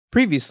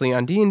Previously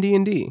on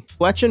D&D.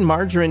 Fletch and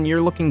Margarine, you're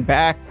looking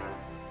back,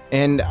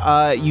 and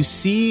you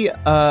see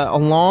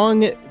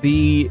along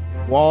the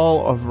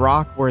wall of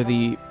rock where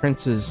the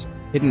prince's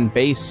hidden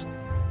base,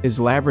 his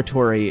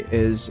laboratory,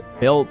 is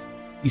built,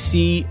 you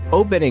see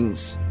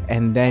openings,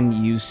 and then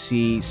you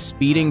see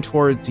speeding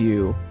towards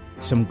you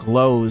some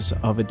glows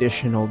of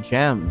additional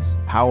gems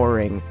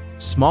powering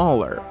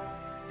smaller,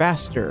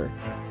 faster,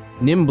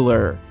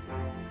 nimbler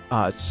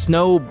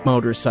snow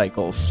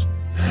motorcycles.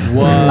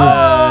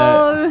 What?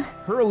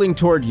 Hurling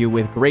toward you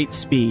with great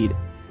speed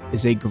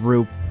is a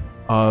group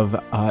of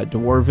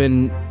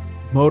dwarven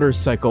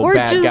motorcycle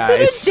bad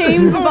guys.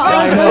 James Bond.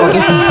 I know,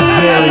 this is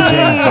very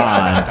James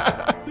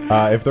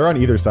Bond. If they're on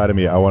either side of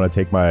me, I want to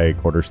take my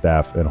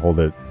quarterstaff and hold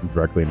it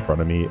directly in front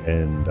of me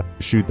and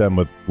shoot them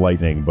with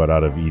lightning, but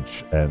out of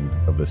each end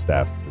of the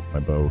staff, because my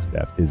bow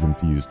staff is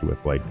infused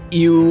with lightning.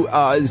 You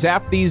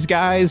zap these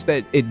guys,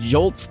 that it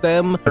jolts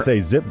them. I say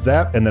zip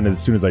zap, and then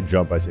as soon as I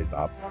jump, I say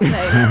zop.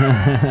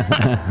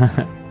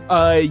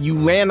 You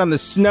land on the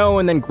snow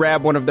and then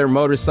grab one of their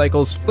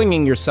motorcycles,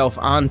 flinging yourself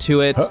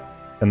onto it.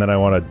 And then I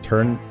want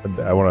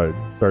to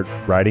start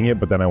riding it,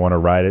 but then I want to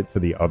ride it to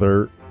the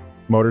other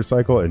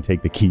motorcycle and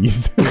take the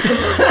keys.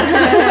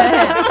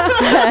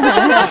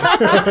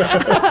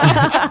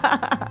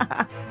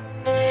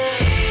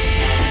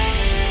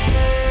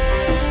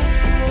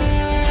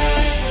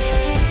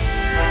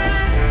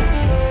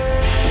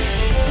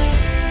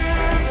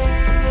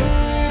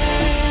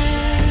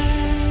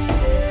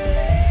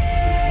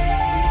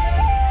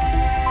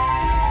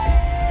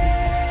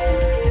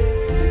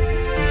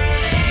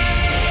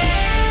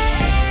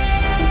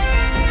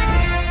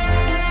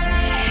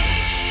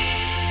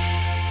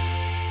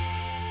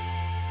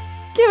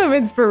 Give him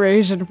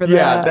inspiration for that.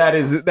 Yeah, that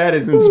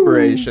is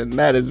inspiration.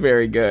 That is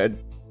very good.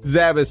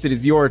 Zabas, it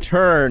is your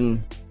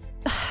turn.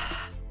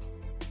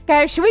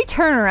 Guys, should we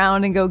turn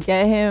around and go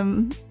get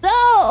him?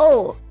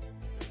 No!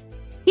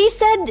 He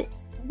said,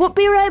 we'll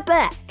be right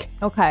back.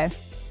 Okay.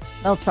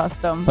 I'll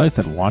trust him. I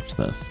said watch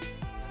this.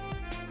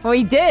 Well,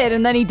 he did,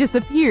 and then he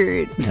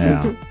disappeared.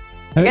 Yeah.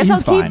 I guess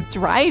He's I'll fine. keep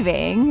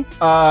driving.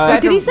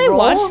 Did he say roll?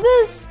 watch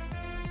this?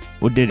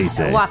 What did he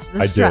say? Watch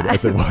this I did. drive. I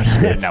said watch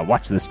this. Now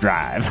watch this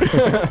drive.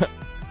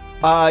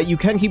 You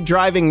can keep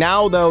driving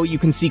now, though. You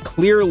can see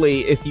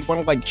clearly if you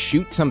want to like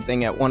shoot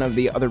something at one of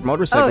the other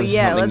motorcycles. Oh,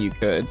 yeah, or something let's you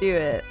could. do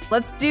it.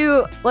 Let's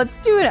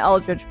do an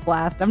Eldritch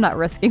Blast. I'm not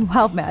risking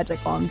wild magic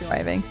while I'm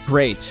driving.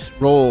 Great.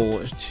 Roll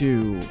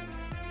to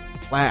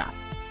blast.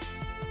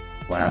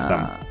 Blast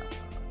him.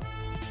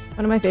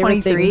 One of my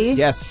favorite 23? things.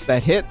 Yes,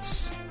 that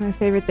hits. My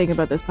favorite thing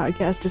about this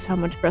podcast is how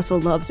much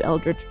Gressel loves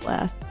Eldritch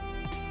Blast.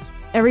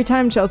 Every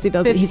time Chelsea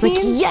does it, he's like,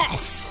 15?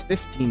 yes!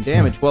 15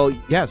 damage. Well,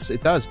 yes,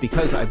 it does,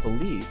 because I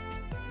believe.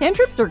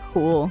 Cantrips are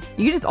cool.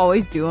 You can just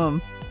always do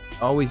them.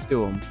 Always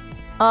do them.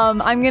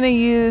 I'm gonna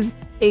use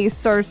a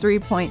sorcery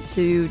point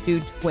to do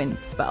Twin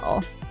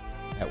Spell.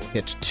 That will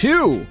hit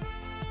 2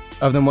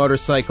 of the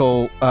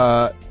motorcycle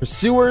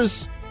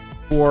pursuers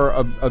for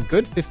a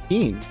good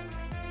 15.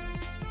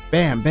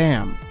 Bam,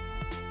 bam.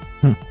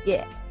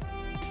 Yeah.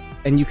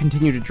 And you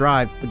continue to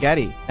drive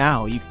Spaghetti.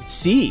 Now you can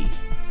see.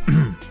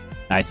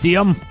 I see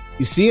him.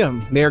 You see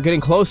them. They are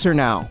getting closer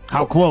now.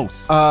 How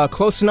close?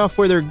 Close enough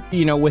where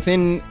they're,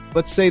 within,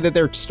 let's say that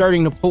they're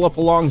starting to pull up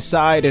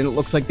alongside, and it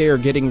looks like they are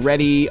getting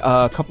ready.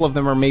 A couple of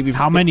them are maybe...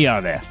 How many are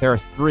there? There are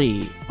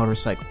 3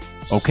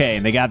 motorcycles. Okay,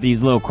 and they got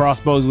these little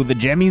crossbows with the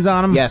jemmies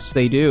on them? Yes,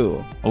 they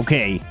do.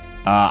 Okay,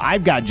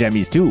 I've got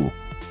jemmies too.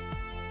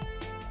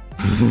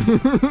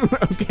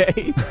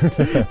 Okay.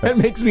 That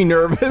makes me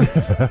nervous.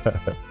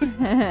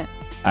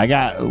 I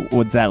got,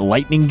 what's that,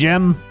 lightning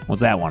gem?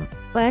 What's that one?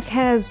 Black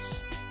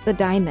has the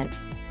diamond.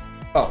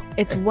 Oh,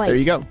 It's okay. white. There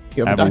you go.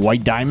 You I have a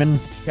white diamond?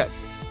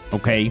 Yes.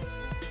 Okay.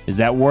 Is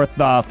that worth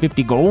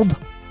 50 gold?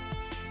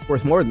 It's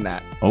worth more than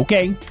that.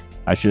 Okay.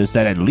 I should have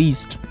said at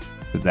least,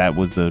 because that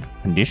was the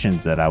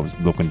conditions that I was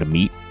looking to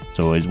meet.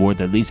 So it's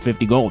worth at least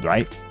 50 gold,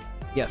 right?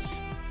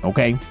 Yes.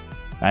 Okay.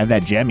 I have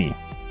that gemmy.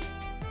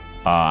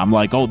 I'm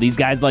like, oh, these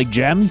guys like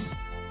gems?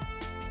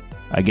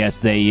 I guess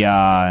they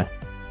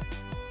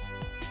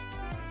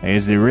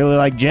really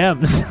like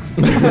gems.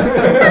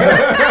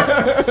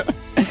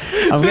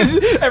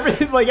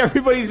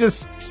 Everybody's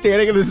just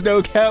standing in the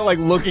snowcat, like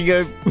looking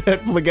at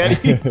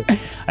Spaghetti.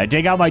 I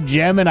take out my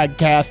gem and I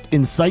cast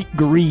Incite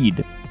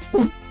Greed.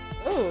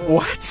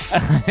 What?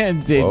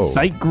 And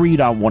Incite Greed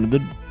on one of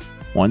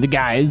the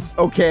guys.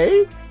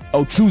 Okay.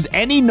 Oh, choose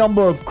any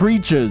number of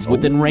creatures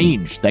within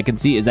range that can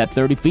see. Is that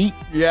 30 feet?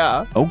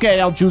 Yeah.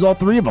 Okay, I'll choose all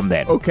 3 of them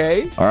then.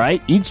 Okay. All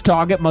right. Each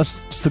target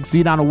must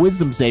succeed on a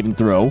wisdom saving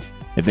throw.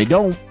 If they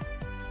don't,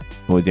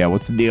 well, yeah,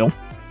 what's the deal?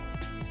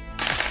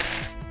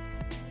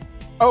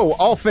 Oh,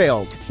 all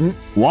failed.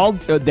 While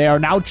they are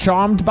now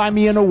charmed by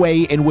me in a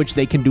way in which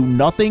they can do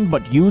nothing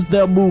but use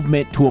their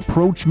movement to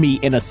approach me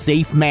in a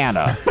safe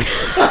manner.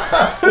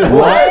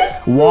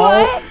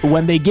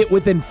 When they get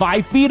within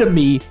 5 feet of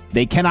me,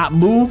 they cannot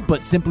move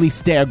but simply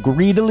stare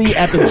greedily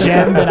at the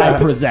gem that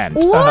I present.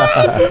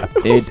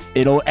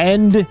 It'll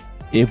end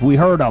if we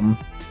hurt them,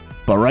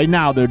 But right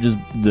now, they're just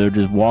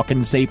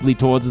walking safely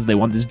towards us. They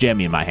want this gem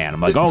in my hand.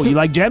 I'm like, oh, you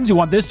like gems? You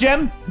want this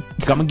gem?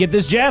 Come and get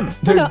this gem.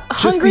 Like a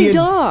just hungry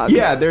dog.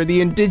 Yeah, they're the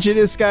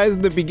indigenous guys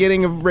at the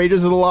beginning of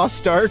Raiders of the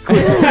Lost Ark.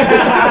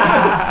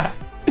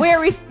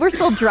 We're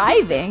still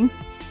driving.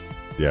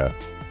 Yeah.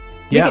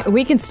 Yeah.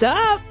 We can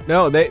stop.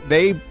 No,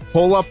 they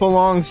pull up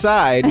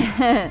alongside,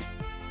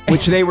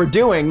 which they were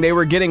doing. They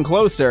were getting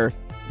closer.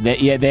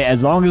 They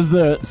as long as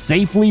they're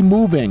safely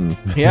moving.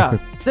 Yeah.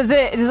 Is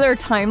there a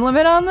time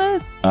limit on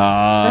this? There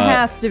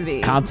has to be.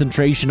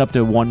 Concentration up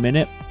to 1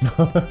 minute.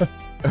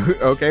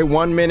 Okay,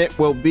 1 minute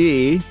will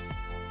be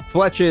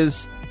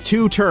Fletch's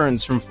 2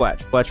 turns from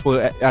Fletch. Fletch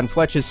will on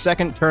Fletch's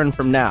second turn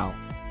from now.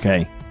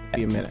 Okay.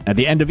 Be a minute. At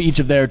the end of each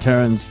of their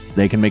turns,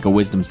 they can make a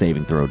wisdom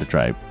saving throw to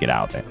try to get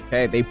out there.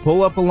 Okay, they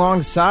pull up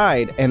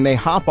alongside and they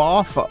hop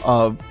off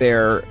of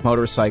their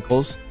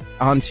motorcycles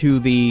onto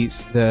the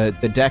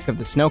deck of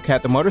the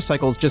Snowcat. The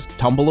motorcycles just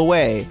tumble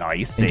away.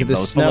 Nice. Into Save the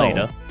those snow. for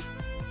later.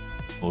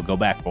 We'll go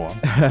back for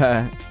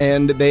them.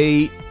 And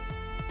they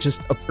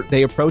just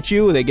they approach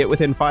you. They get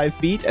within 5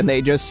 feet and they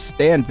just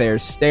stand there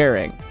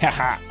staring.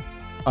 Haha.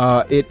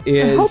 It I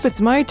is. hope it's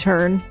my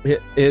turn.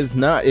 It is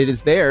not. It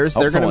is theirs.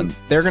 Oh,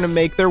 They're gonna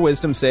make their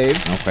wisdom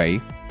saves.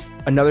 Okay.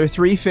 Another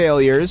 3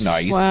 failures.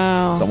 Nice.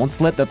 Wow. Someone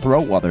slit their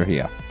throat while they're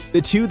here.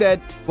 The 2 that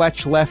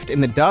Fletch left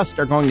in the dust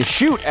are going to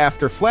shoot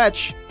after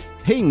Fletch.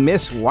 They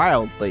miss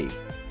wildly.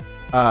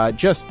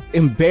 Just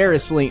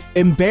embarrassingly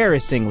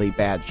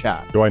bad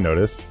shots. Do I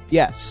notice?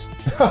 Yes.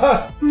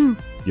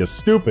 You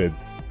stupid.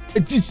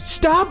 Just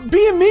stop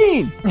being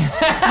mean.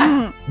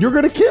 You're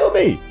gonna kill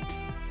me.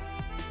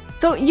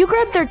 So you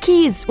grabbed their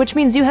keys, which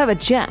means you have a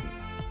gem.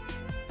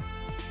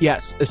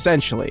 Yes,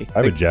 essentially. I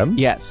have a gem?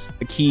 Yes,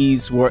 the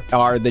keys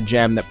are the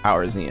gem that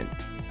powers the engine.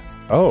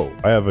 Oh,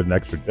 I have an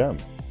extra gem.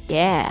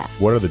 Yeah.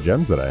 What are the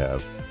gems that I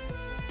have?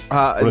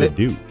 What do they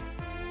do?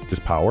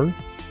 Just power?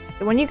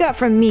 The one you got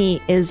from me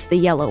is the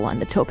yellow one,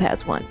 the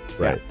topaz one.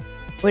 Right.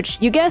 Which,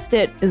 you guessed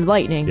it, is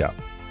lightning. Yeah.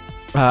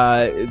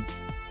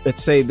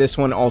 Let's say this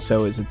one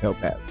also is a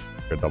topaz.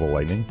 A double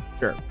lightning?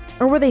 Sure.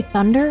 Or were they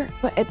thunder?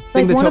 But I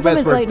think the one of them topaz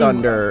is were lightning.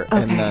 thunder,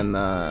 and Okay. then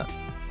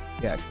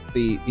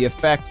the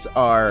effects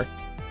are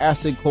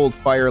acid, cold,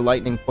 fire,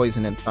 lightning,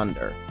 poison, and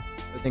thunder.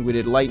 I think we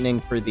did lightning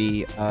for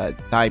the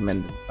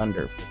diamond, and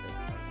thunder for the.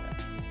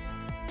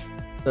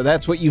 So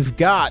that's what you've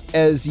got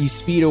as you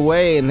speed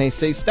away, and they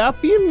say, "Stop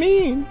being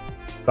mean."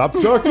 Stop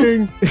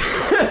sucking!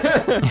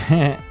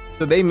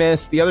 So they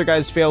missed. The other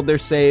guys failed their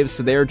saves,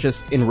 so they're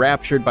just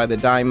enraptured by the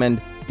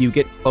diamond. You're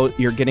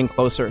getting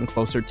closer and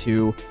closer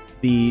to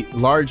the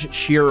large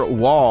sheer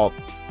wall,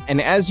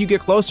 and as you get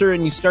closer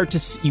and you start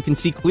to you can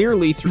see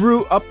clearly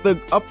through up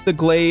the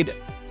glade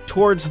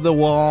towards the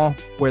wall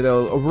where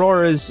the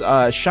aurora's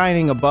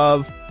shining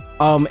above,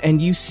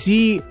 and you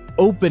see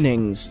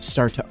openings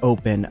start to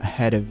open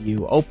ahead of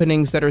you,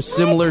 openings that are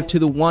similar to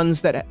the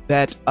ones that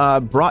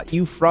brought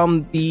you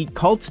from the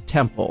cult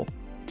temple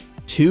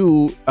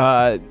to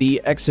the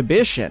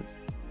exhibition.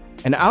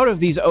 And out of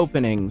these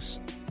openings,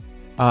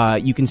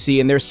 you can see,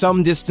 and there's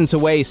some distance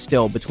away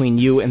still between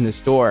you and this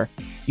door,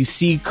 you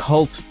see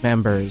cult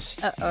members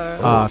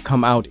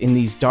come out in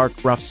these dark,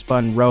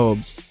 rough-spun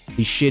robes,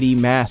 these shitty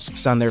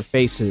masks on their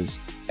faces,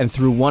 and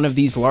through one of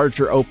these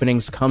larger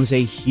openings comes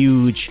a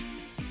huge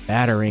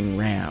battering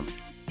ram.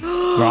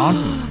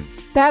 Gone?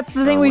 That's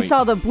the thing we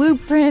saw the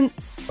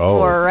blueprints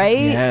for, right?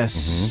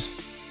 Yes.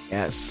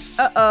 Yes.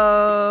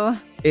 Uh-oh.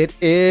 It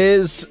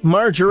is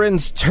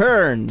Marjorie's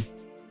turn.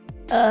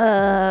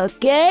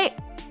 Okay.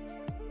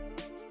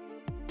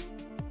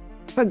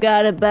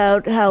 Forgot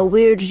about how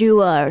weird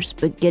you are,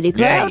 Spaghetti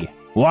Cloud. Yay.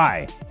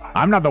 Why?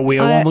 I'm not the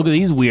weird one. Look at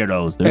these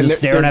weirdos. They're And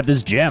just they're- staring at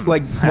this gem.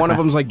 Like, one of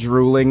them's like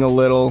drooling a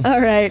little.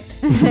 All right.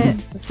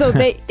 So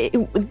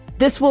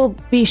this will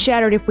be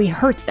shattered if we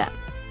hurt them.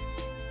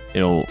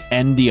 It'll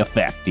end the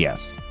effect,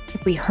 yes.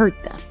 If we hurt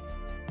them.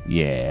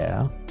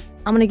 Yeah.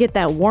 I'm gonna get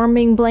that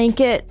warming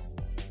blanket,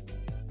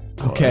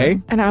 Okay.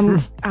 and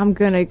I'm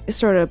gonna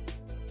sort of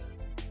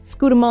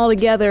scoot them all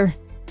together.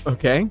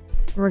 Okay.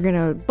 We're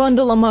gonna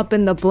bundle them up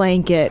in the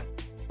blanket.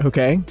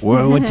 Okay.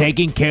 We're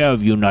taking care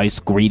of you, nice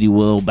greedy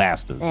little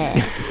bastards.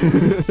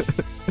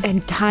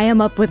 And tie them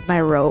up with my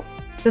rope.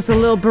 Just a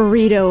little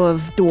burrito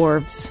of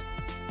dwarves.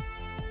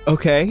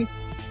 Okay.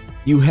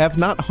 You have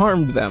not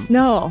harmed them.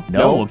 No.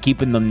 No, we're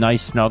keeping them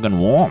nice, snug,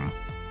 and warm.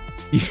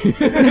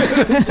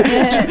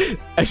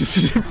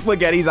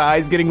 Spaghetti's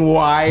eyes getting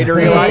wide,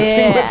 realizing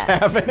Yeah. what's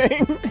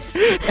happening.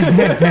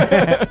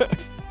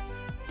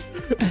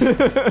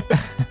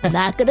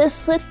 Not gonna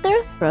slit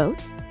their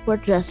throats. We're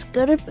just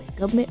gonna bring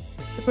them in.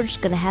 We're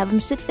just gonna have them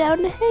sit down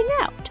and hang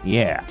out.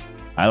 Yeah,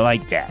 I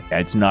like that.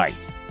 That's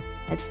nice.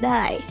 That's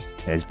nice.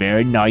 That's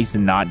very nice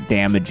and not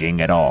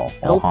damaging at all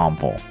or Nope.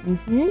 harmful.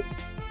 Mm-hmm.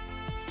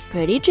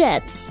 Pretty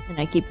gems. And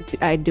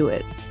I do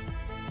it.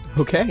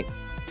 Okay.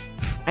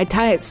 I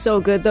tie it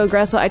so good though,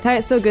 Gressel. I tie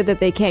it so good that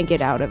they can't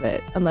get out of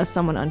it unless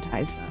someone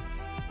unties them.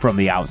 From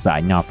the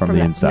outside, not from the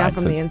inside. Not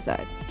from the 'cause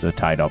inside. They're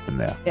tied up in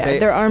there. Yeah, They-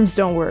 their arms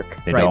don't work.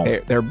 They right.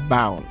 don't. They're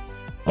bound.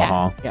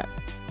 Uh-huh. Yeah.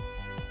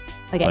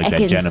 Like, Like I that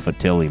can Jennifer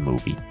Tilly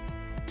movie.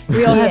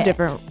 We all Yeah. have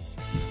different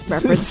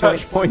reference Touch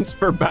points. points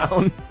for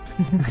bound.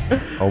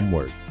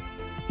 Homework.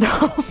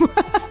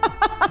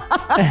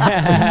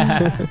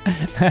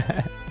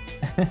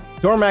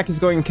 Dormac is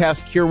going to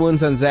cast Cure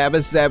Wounds on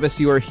Zabas. Zabas,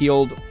 you are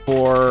healed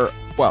for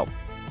 12.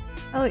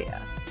 Oh yeah.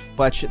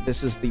 Fletch,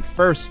 this is the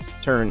first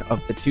turn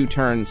of the 2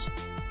 turns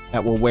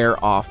that will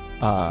wear off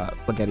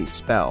Flagetti's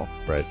spell.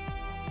 Right.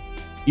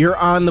 You're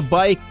on the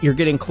bike. You're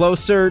getting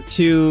closer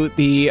to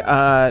the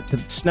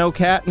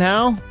snowcat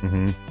now.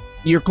 Mm-hmm.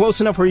 You're close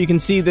enough where you can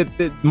see that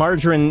the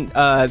margarine,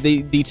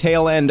 the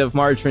tail end of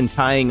margarine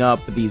tying up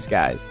these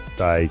guys.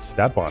 I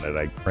step on it.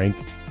 I crank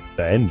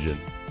the engine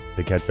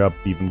to catch up,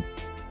 even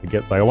to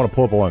get. Like, I want to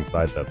pull up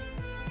alongside them.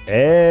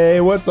 Hey,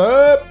 what's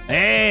up?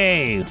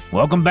 Hey,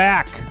 welcome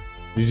back.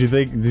 Did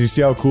you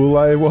see how cool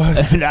I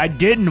was? I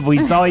didn't. We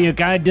saw you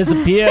kind of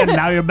disappear, and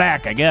now you're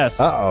back, I guess.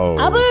 Uh-oh.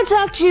 I'm gonna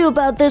talk to you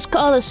about this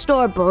call the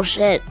store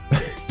bullshit.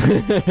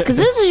 Cause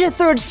this is your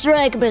 3rd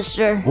strike,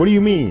 mister. What do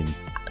you mean?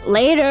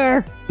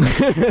 Later.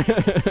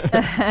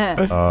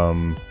 That's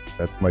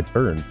my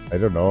turn. I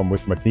don't know. I'm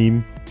with my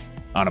team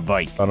On a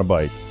bike. on a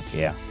bike.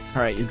 Yeah.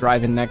 All right, you're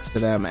driving next to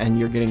them, and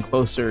you're getting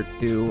closer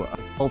to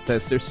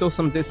Cultus. They're still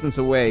some distance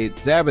away.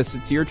 Zabas,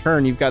 it's your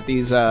turn. You've got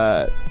these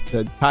the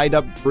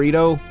tied-up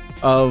burrito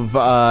of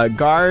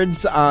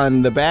guards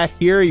on the back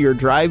here. You're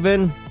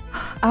driving.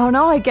 I don't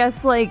know. I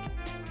guess like,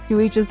 do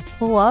we just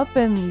pull up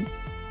and?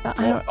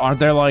 Aren't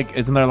there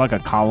isn't there like a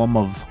column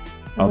of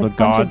other like a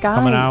bunch of gods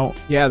coming guys. out?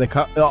 Yeah,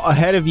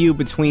 ahead of you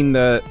between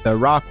the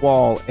rock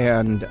wall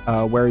and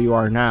where you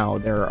are now,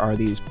 there are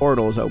these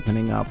portals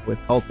opening up with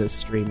cultists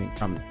streaming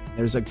from them.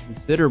 There's a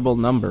considerable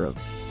number of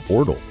them.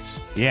 Portals.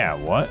 Yeah,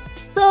 what?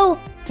 So,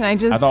 Can I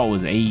just I thought it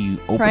was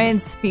AU open. try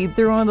and speed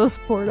through one of those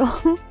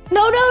portals?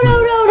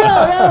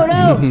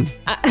 no.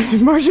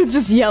 Marjorie's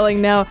just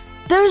yelling now.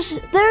 They're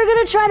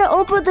gonna try to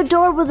open the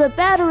door with a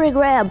battering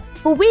ram,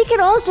 but we can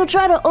also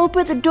try to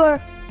open the door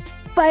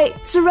by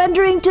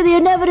surrendering to the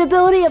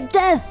inevitability of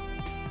death.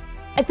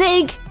 I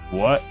think.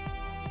 What?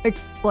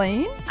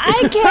 Explain.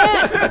 I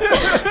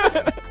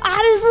can't.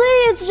 Honestly,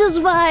 it's just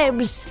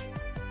vibes.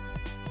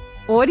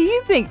 What do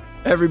you think?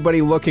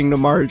 Everybody looking to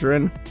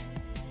Margarine.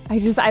 I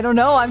don't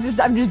know. I'm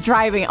just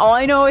driving. All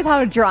I know is how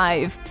to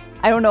drive.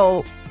 I don't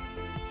know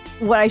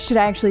what I should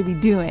actually be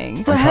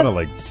doing. So I'm have, kind of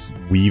like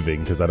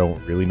weaving because I don't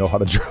really know how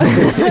to drive.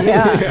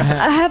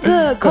 have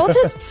the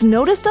cultists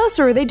noticed us,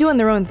 or are they doing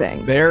their own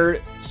thing?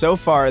 So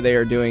far they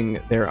are doing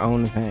their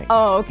own thing.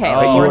 Oh, okay. Oh,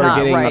 Like you we're are not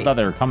getting- I right. thought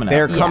they were coming at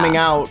They're me. coming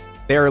Yeah. out.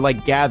 They're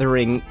like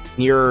gathering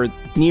nearer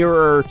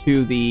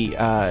to the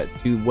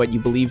to what you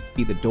believe to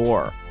be the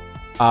door.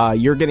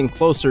 You're getting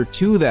closer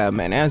to them,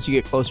 and as you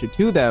get closer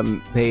to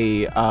them,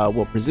 they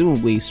will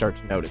presumably start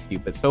to notice you.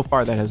 But so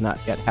far, that has not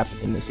yet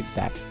happened in this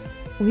exact.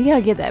 We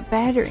gotta get that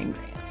battering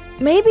ram.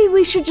 Maybe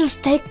we should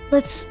just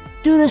let's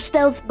do the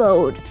stealth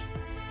mode.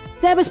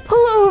 Zabas,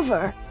 pull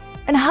over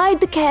and hide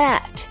the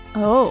cat.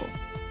 Oh,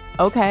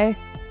 okay.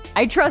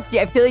 I trust you.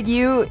 I feel like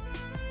you.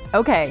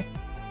 Okay,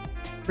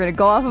 we're gonna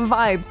go off of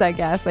vibes, I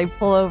guess. I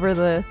pull over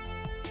the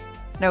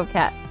snow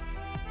cat.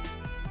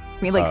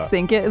 Can we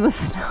sink it in the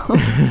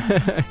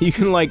snow? you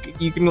can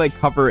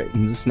cover it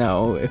in the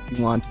snow if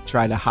you want to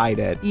try to hide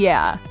it.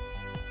 Yeah.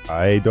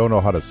 I don't know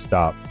how to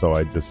stop, so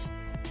I just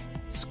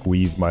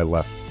squeeze my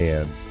left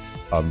hand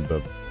on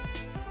the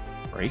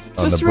Brakes?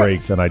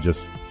 brakes, and I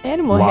just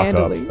Animal lock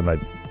handling. up, and I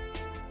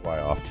fly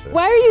off.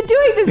 Why are you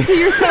doing this to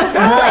yourself?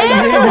 Roll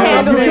animal I'm not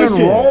handling. proficient.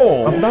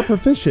 roll. I'm not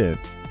proficient.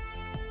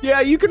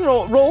 Yeah, you can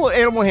roll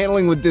animal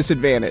handling with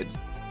disadvantage.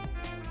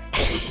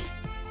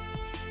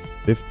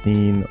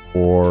 15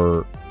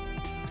 or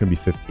it's gonna be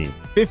 15.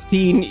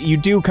 15, you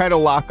do kind of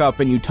lock up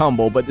and you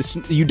tumble, but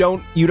you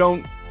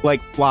don't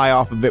like fly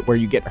off of it where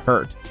you get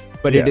hurt.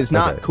 But it Yeah, is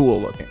not okay. cool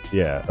looking.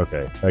 Yeah,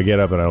 okay. I get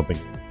up and I don't think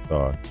you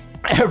saw.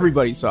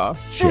 Everybody saw.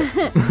 Shit.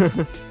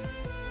 I'm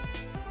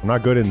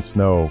not good in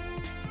snow.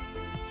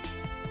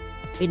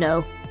 We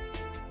know.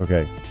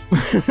 Okay.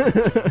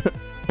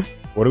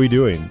 What are we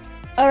doing?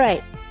 All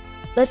right,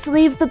 let's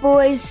leave the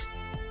boys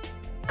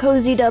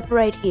cozied up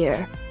right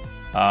here.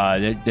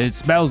 The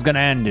spell's gonna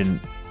end in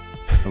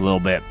a little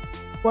bit.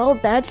 Well,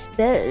 that's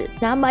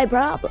not my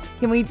problem.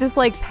 Can we just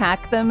like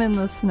pack them in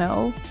the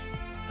snow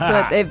so Ah.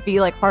 that it'd be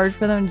like hard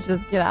for them to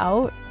just get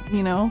out?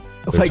 You know?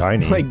 They're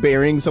tiny. Like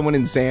burying someone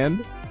in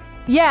sand.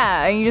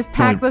 Yeah, and you just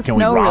pack the Can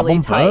snow we rob really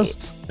them tight.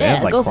 first? They Yeah,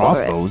 have like go for it.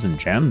 crossbows and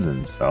gems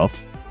and stuff.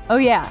 Oh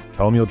yeah,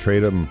 Tell them you'll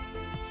trade them.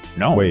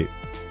 No. Wait,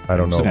 I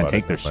don't I'm know. just gonna about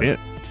take it. their That's fine. shit.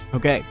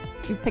 Okay.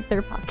 you pick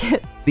their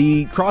pocket.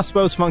 The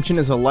crossbows function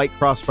is a light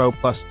crossbow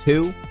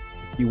 +2.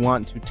 If you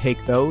want to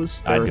take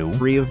those, I there do. are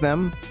 3 of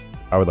them.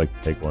 I would like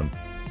to take one.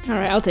 All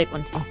right, I'll take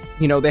one too.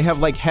 You know, they have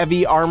like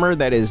heavy armor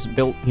that is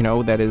built,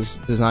 that is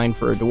designed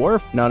for a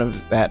dwarf. None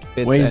of that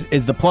fits. Wait, at-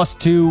 is the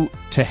 +2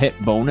 to hit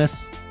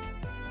bonus?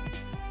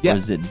 Yeah. Or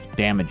is it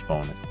damage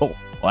bonus? Oh, well,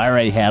 I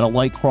already had a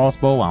light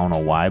crossbow. I don't know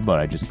why, but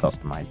I just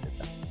customized it.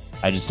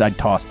 I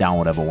tossed down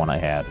whatever one I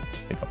had.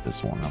 Pick up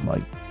this one. I'm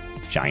like,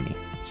 shiny.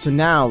 So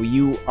now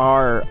you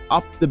are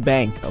up the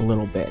bank a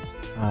little bit,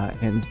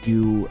 and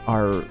you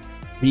are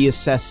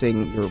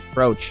reassessing your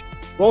approach.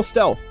 Roll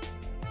stealth.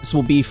 This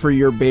will be for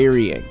your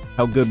burying.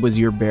 How good was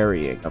your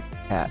burying of the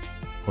cat?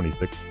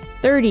 26.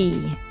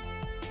 30.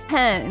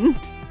 10.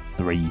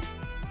 3.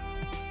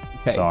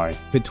 Okay. Sorry.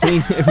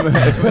 Between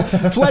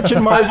Fletch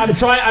and Mark, I'm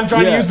trying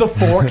to use the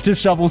fork to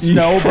shovel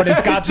snow, but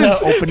it's got the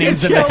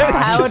openings in so the top.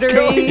 powdery.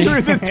 going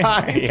through the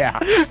time. Yeah.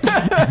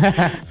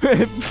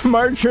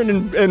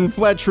 Martrin and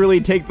Fletch really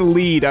take the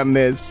lead on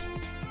this,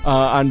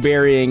 on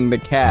burying the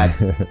cat.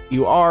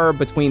 You are,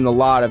 between the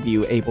lot of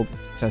you, able to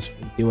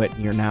successfully do it,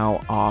 and you're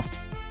now off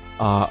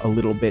a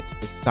little bit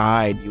to the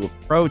side. You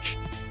approach,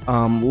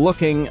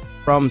 looking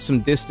from some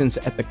distance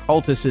at the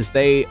cultists as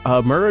they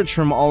emerge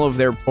from all of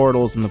their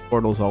portals, and the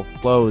portals all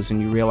close,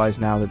 and you realize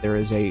now that there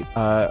is a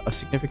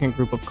significant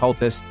group of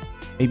cultists,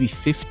 maybe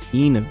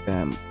 15 of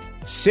them,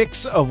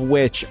 6 of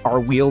which are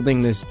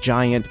wielding this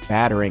giant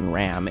battering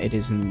ram. It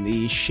is in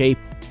the shape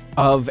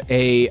of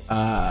a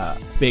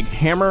big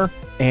hammer,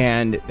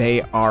 and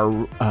they are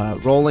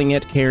rolling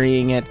it,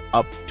 carrying it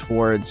up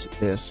towards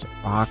this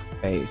rock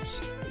face.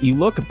 You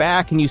look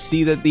back and you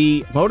see that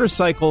the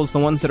motorcycles, the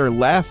ones that are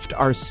left,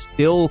 are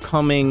still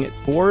coming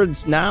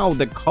towards now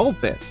the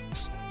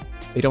cultists.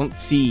 They don't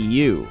see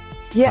you.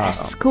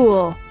 Yes,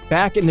 cool.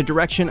 Back in the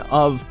direction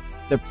of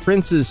the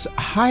prince's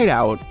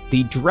hideout,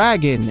 the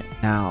dragon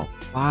now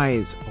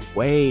flies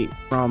away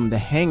from the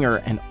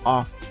hangar and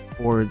off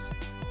towards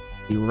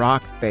the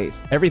rock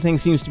face. Everything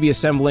seems to be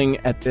assembling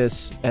at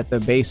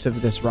the base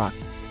of this rock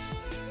face.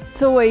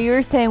 So what you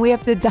were saying, we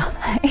have to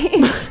die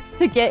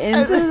to get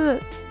into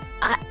the...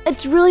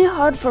 It's really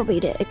hard for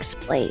me to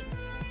explain,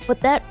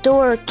 but that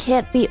door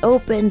can't be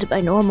opened by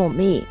normal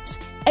means.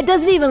 It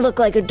doesn't even look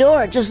like a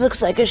door, it just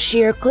looks like a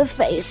sheer cliff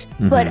face.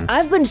 But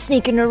I've been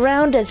sneaking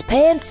around as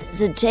pants,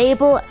 as a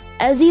table,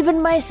 as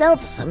even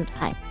myself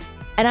sometimes.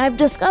 And I've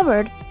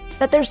discovered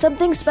that there's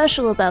something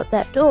special about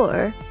that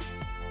door.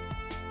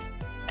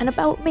 And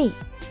about me.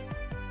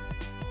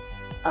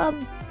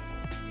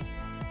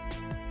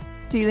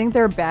 Do you think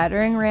their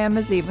battering ram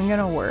is even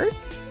gonna work?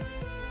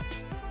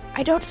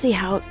 I don't see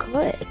how it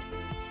could.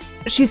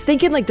 She's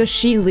thinking, like, does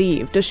she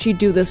leave? Does she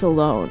do this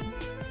alone?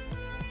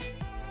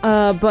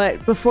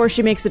 But before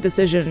she makes a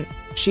decision,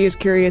 she is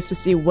curious to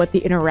see what the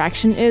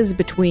interaction is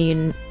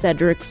between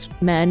Cedric's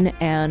men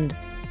and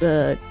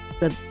the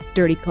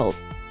dirty cult.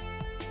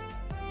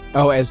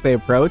 Oh, as they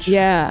approach?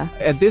 Yeah.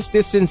 At this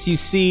distance, you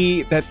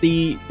see that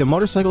the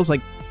motorcycles,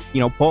 like,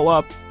 pull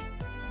up,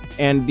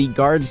 and the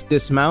guards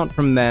dismount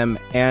from them,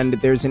 and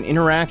there's an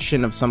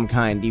interaction of some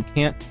kind. You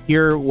can't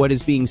hear what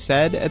is being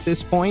said at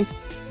this point,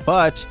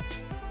 but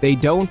they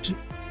don't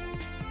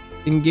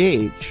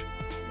engage.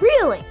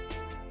 Really?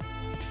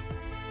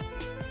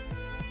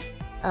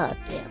 Oh,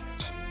 damn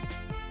it.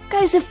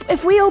 Guys,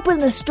 if we open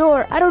this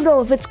door, I don't know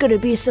if it's gonna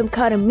be some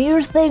kind of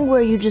mirror thing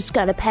where you just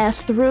gotta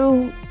pass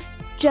through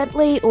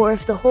gently, or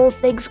if the whole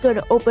thing's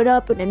gonna open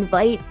up and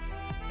invite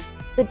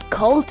the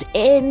cult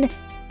in.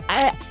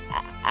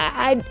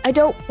 I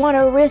don't want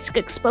to risk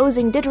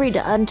exposing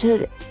Didgeridoo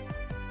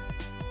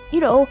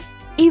to,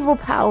 evil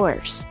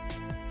powers.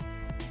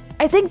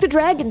 I think the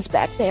dragon's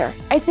back there.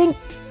 I think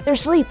they're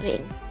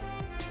sleeping.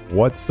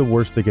 What's the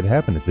worst that could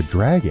happen? It's a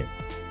dragon.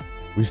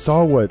 We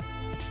saw what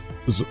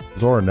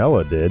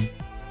Zoranella did.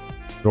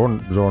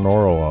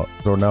 Zoranella.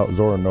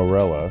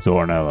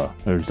 Zoranella.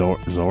 Or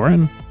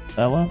Zoranella?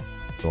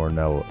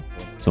 Zoranella.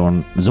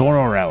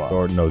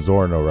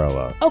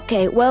 Zoranella.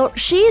 Okay, well,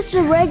 she's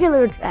a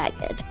regular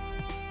dragon.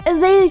 And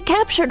they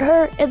captured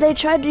her, and they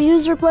tried to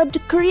use her blood to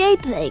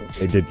create things.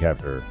 They did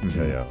capture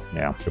her.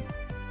 Yeah.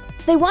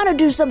 They want to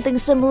do something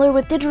similar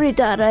with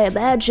Didgeridoo, I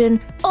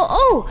imagine.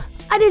 Oh,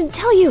 I didn't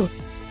tell you.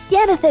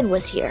 Yanathan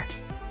was here.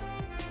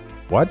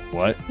 What?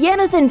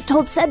 Yanathan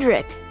told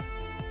Cedric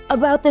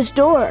about this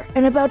door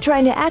and about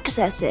trying to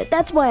access it.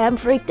 That's why I'm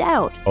freaked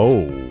out.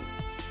 Oh.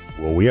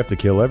 Well, we have to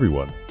kill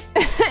everyone.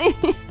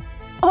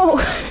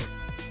 Oh,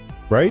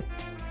 Right?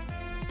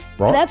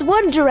 Wrong? that's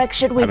one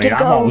direction we I mean, could I'm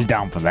go. always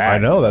down for that. I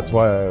know. That's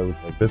why I was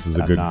like, this is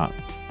a I'm good... not.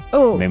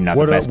 Oh, Maybe not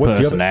What, the best what's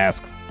the person other- to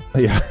ask.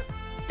 Yeah.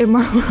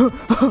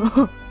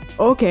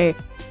 okay.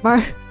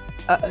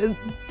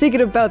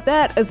 Thinking about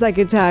that a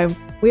second time,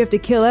 we have to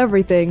kill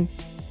everything,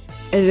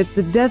 and it's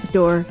a death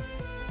door.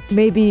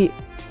 Maybe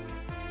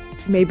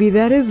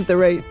that is the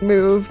right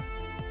move.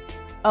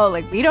 Oh,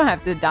 like we don't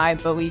have to die,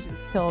 but we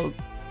just killed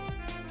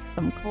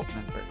some cult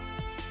members.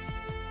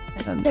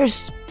 And then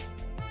There's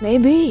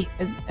maybe.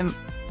 is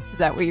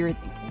that what you were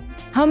thinking?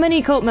 How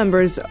many cult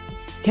members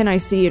can I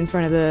see in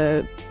front of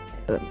the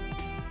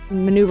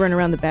maneuvering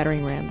around the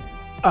battering ram?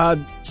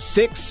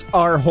 6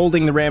 are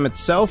holding the ram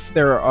itself.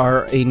 There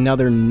are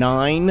another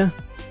 9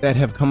 that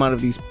have come out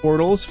of these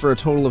portals for a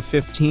total of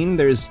 15.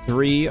 There's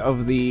 3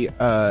 of the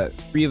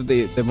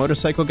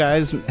motorcycle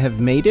guys have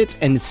made it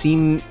and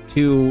seem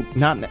to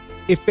not.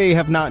 If they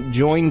have not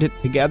joined it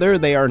together,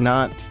 they are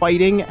not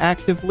fighting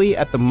actively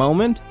at the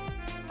moment.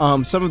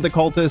 Some of the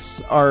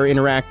cultists are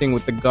interacting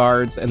with the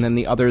guards, and then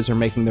the others are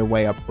making their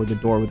way up toward the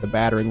door with the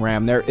battering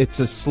ram. It's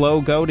a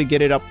slow go to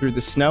get it up through the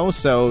snow,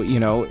 so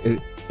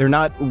They're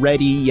not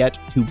ready yet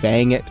to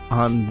bang it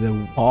on the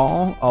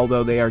wall,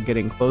 although they are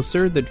getting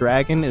closer. The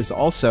dragon is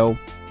also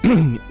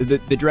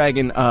the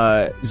dragon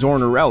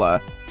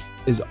Zornarella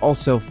is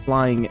also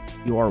flying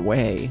your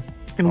way.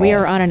 And we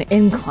are on an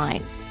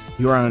incline.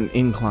 You're on an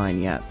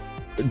incline, yes.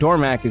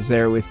 Dormac is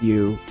there with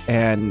you,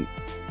 and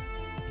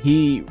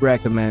he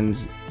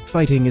recommends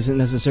fighting isn't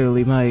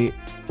necessarily my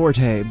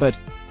forte, but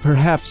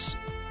perhaps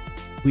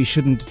we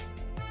shouldn't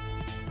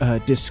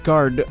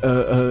discard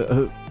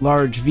a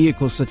large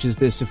vehicle such as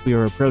this if we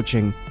are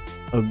approaching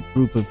a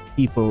group of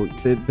people.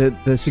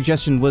 The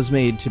suggestion was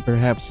made to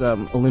perhaps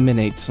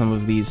eliminate some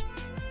of these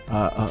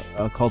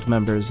cult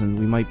members, and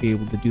we might be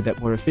able to do that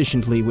more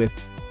efficiently with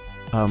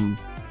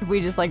If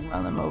we just like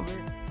run them over.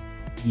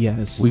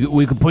 yes.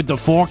 We could put the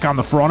fork on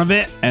the front of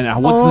it,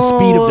 and what's the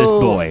speed of this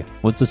boy?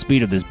 What's the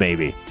speed of this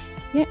baby?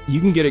 You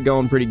can get it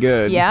going pretty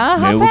good. Yeah?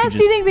 Maybe How we could fast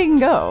do you just think they can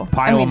go?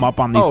 Pile them up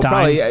on these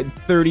probably tires. at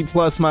 30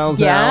 plus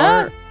miles an Yeah?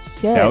 hour.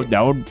 Shit.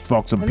 That would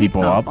fuck some That'd be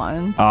people kinda up.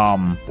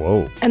 fun.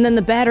 Whoa. And then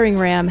the battering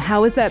ram,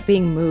 how is that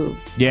being moved?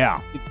 Yeah.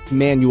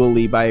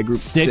 Manually by a group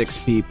of Six.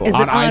 6 people. Is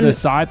On it either on-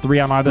 side, 3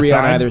 on either 3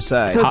 side. on either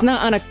side. So it's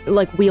not on a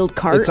like wheeled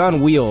cart. It's on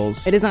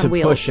wheels. It is on to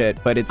wheels. push it,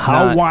 but it's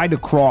How not. wide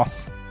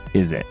across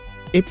is it?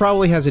 It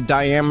probably has a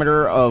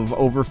diameter of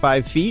over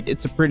 5 feet.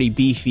 It's a pretty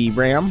beefy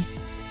ram.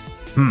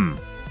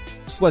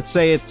 So let's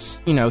say it's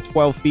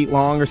 12 feet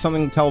long or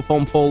something,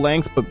 telephone pole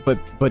length, but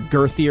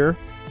girthier.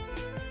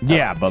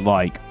 Yeah, but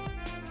like,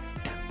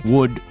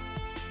 would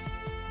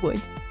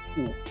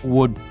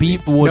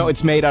people? No,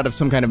 it's made out of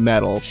some kind of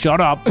metal.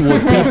 Shut up.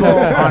 Would people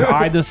on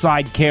either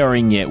side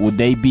carrying it? Would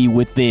they be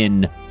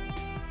within?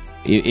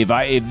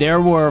 If there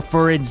were,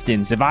 for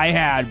instance, if I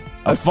had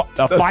a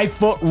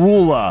 5-foot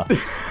ruler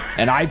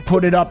and I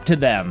put it up to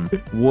them,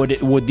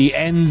 would the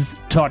ends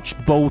touch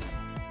both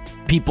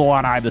people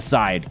on either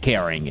side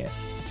carrying it?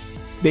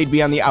 They'd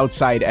be on the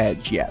outside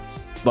edge.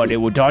 Yes. But it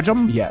would touch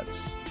them.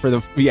 Yes.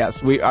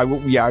 I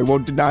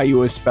won't deny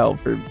you a spell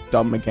for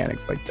dumb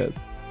mechanics like this.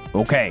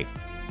 Okay.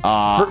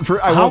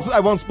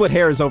 I won't split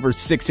hairs over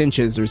 6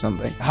 inches or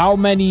something. How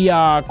many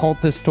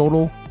cultists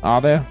total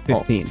are there?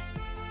 15.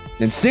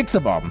 And 6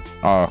 of them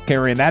are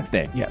carrying that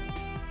thing. Yes.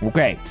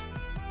 Okay.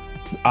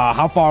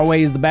 How far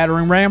away is the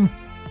battering ram?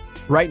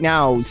 Right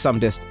now, some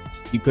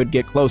distance. You could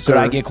get closer. Could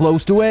I get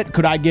close to it?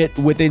 Could I get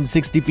within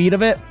 60 feet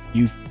of it?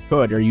 You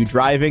could. Are you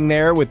driving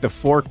there with the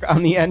fork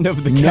on the end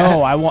of the cat?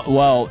 No, I want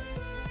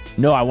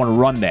to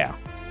run there.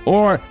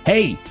 Or,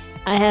 hey,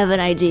 I have an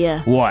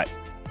idea. what?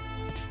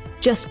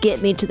 Just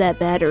get me to that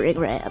battering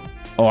ram.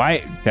 Oh,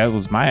 that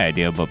was my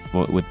idea, but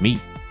with me.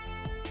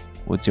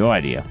 What's your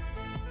idea?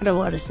 I don't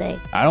want to say.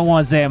 I don't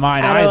want to say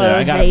mine I don't either. wanna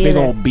I got a say big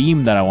either. old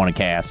beam that I want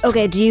to cast.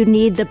 Okay, do you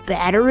need the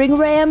battering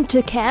ram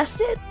to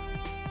cast it?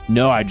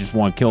 No, I just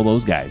want to kill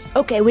those guys.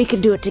 Okay, we can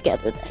do it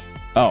together then.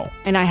 Oh,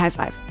 And I high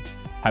five.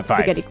 high five.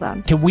 Spaghetti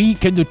clown.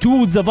 Can the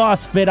two of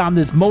us fit on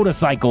this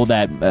motorcycle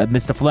that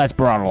Mr. Fletch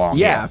brought along?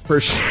 Yeah, for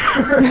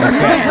sure.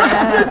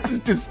 This is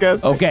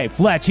disgusting. Okay,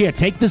 Fletch, here,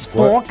 take this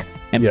fork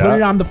and Yeah. put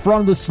it on the front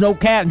of the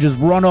snowcat and just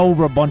run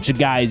over a bunch of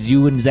guys,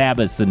 you and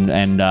Zabas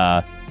and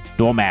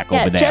Dormac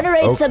Yeah, over there.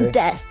 generate some Okay.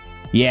 death.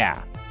 Yeah,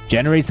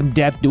 generate some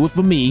death, do it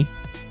for me.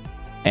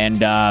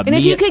 And And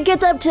if you could get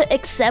them to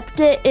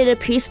accept it in a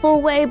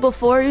peaceful way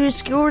before you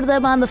skewer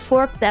them on the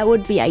fork, that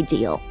would be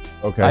ideal.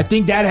 Okay. I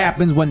think that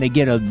happens when they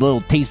get a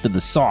little taste of the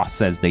sauce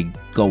as they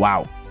go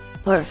out.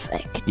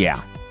 Perfect.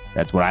 Yeah,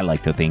 that's what I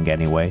like to think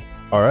anyway.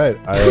 All right.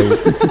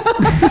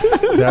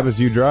 Zabas,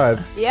 you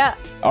drive. Yeah.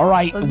 All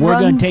right, Let's we're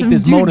run going to take some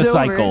this dudes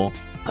motorcycle, me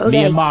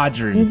Okay. and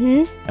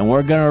Margarine, and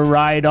we're going to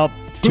ride up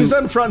to... Who's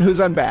on front? Who's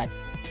on back?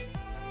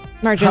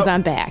 Margina's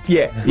on back.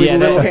 Yeah. With Yeah, a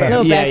little that- hand.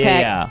 Little yeah,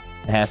 backpack. yeah.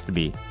 It has to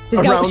be.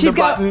 Around She's the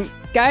got button.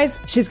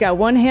 guys, she's got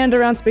one hand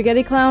around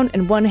Spaghetti Clown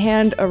and one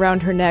hand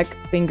around her neck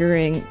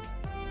fingering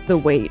the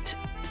weight.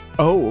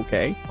 Oh,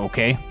 okay.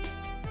 Okay.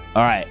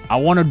 All right. I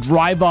want to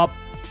drive up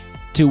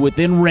to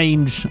within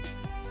range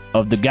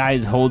of the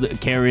guys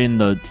carrying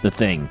the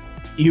thing.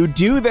 You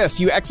do this.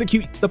 You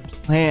execute the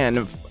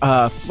plan.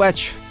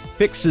 Fletch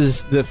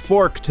fixes the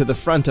fork to the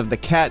front of the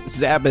cat.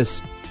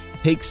 Zabas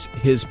takes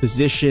his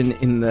position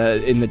in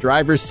the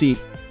driver's seat.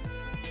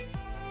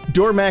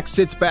 Dormac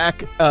sits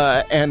back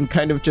and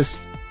kind of just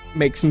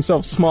makes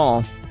himself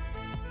small.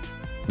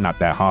 Not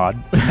that hard.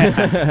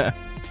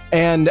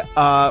 And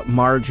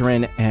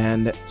Margarine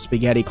and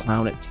Spaghetti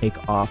Clown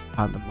take off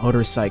on the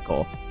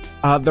motorcycle.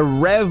 The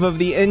rev of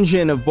the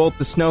engine of both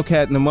the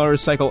Snowcat and the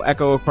motorcycle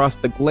echo across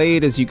the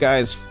glade as you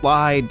guys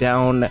fly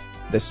down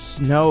the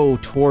snow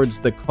towards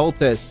the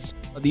cultists.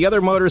 The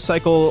other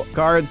motorcycle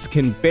guards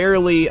can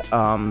barely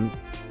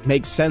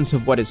make sense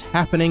of what is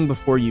happening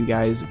before you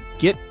guys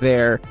get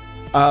there.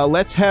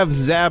 Let's have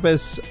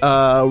Zabas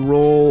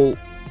roll.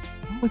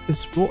 What would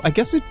this roll? I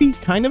guess it'd be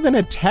kind of an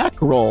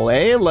attack roll,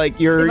 eh? Like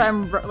you're If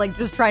I'm like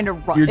just trying to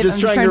run. you're if just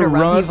I'm trying to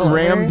run people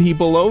ram over.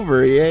 people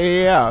over.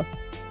 Yeah.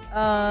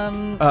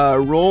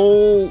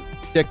 Roll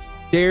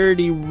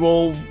dexterity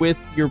roll with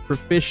your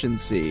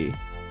proficiency.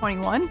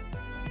 21.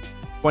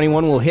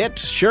 21 will hit.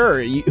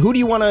 Sure. Who do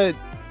you want to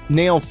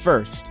nail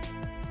first?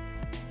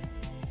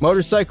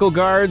 Motorcycle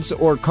guards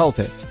or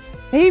cultists?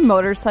 Maybe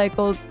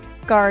motorcycle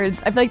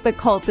guards. I feel like the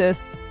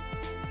cultists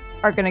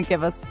are gonna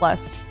give us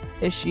less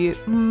issue.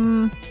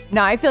 No,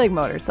 I feel like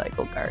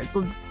motorcycle guards.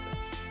 Let's.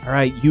 All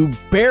right, you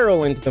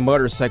barrel into the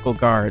motorcycle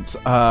guards.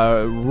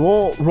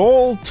 Roll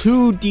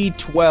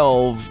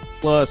 2d12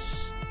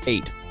 plus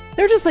 8.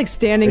 They're just like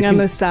standing on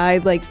the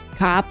side like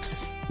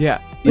cops. Yeah,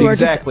 Who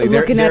exactly. are just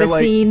looking at a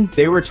scene.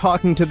 They were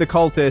talking to the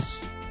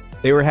cultists.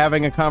 They were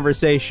having a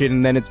conversation,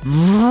 and then it's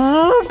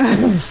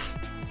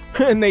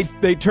and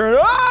they turn.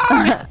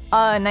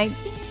 19.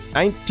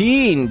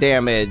 19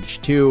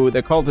 damage to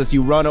the cultists.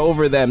 You run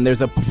over them.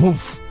 There's a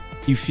poof.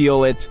 You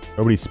feel it.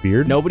 Nobody's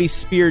speared? Nobody's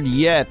speared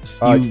yet.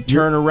 You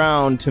turn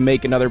around to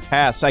make another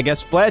pass. I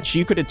guess, Fletch,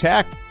 you could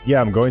attack.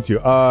 Yeah, I'm going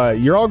to.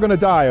 You're all going to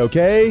die,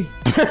 okay?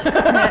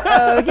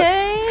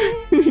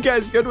 Okay. You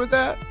guys good with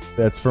that?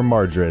 That's from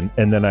Margarine.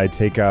 And then I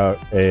take out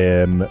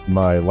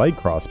my light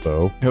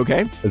crossbow.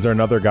 Okay. Is there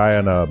another guy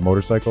on a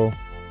motorcycle?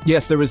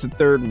 Yes, there was a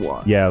third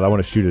one. Yeah, I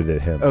want to shoot it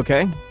at him.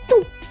 Okay.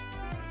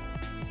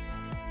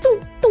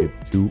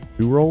 Get two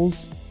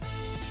rolls?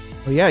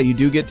 Well, yeah, you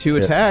do get 2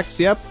 attacks.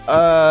 Yep.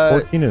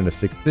 14 and a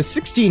 6. The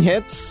 16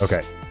 hits.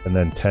 Okay. And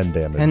then 10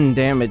 damage. 10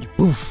 damage.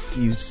 Boof.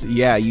 You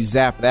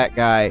zap that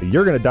guy.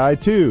 You're going to die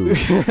too.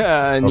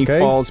 And he Okay.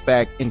 falls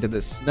back into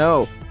the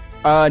snow.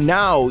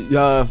 Now,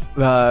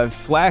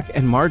 Flack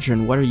and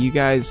Margarine, what are you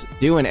guys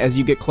doing as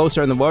you get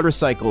closer on the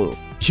motorcycle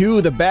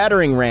to the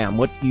battering ram?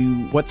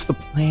 What's the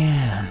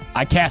plan?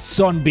 I cast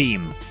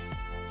Sunbeam.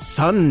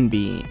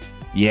 Sunbeam.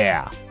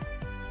 Yeah.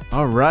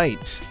 All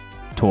right.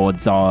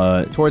 Towards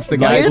the Weird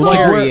guys little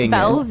carrying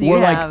spells it. you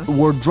we're have.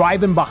 we're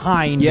driving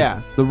behind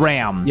the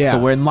ram, Yeah. so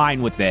we're in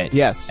line with it.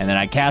 Yes. And then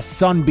I cast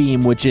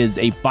Sunbeam, which is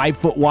a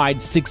 5-foot wide,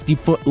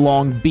 60-foot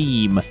long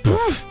beam.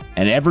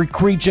 And every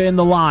creature in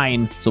the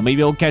line, so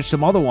maybe it'll catch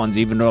some other ones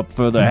even up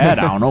further ahead.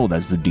 I don't know.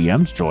 That's the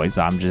DM's choice.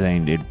 I'm just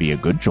saying it'd be a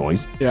good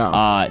choice.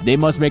 Yeah. They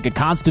must make a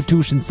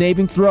Constitution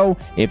saving throw.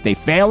 If they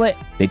fail it,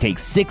 they take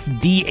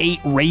 6d8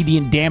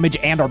 radiant damage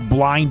and are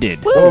blinded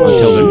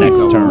until their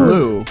next turn.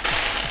 Blue.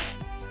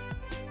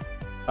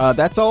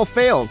 That's all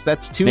fails.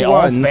 That's 2 They all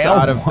ones fail?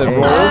 out of the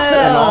rolls,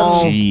 Wow.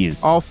 and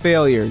Jeez. all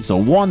failures. So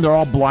one, they're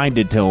all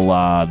blinded till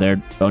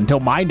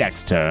my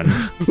next turn.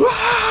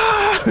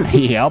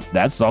 Yep,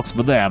 that sucks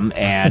for them.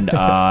 And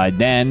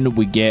then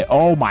we get,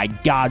 oh my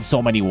god,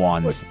 so many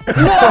ones.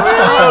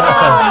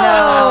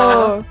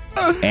 No.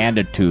 And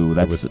a 2.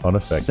 That's was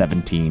unaffected.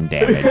 17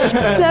 damage.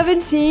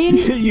 17?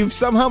 You've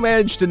somehow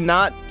managed to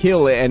not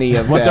kill any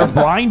of But they're them.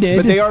 blinded.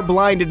 But they are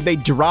blinded. They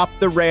drop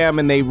the ram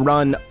and they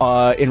run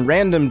in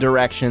random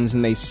directions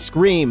and they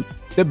scream.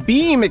 The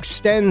beam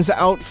extends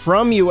out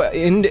from you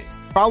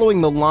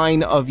following the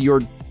line of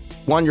your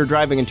one you're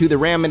driving into the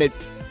ram, and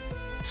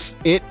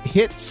it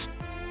hits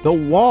the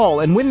wall.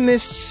 And when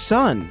this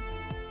sun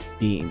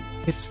beam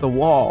hits the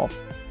wall,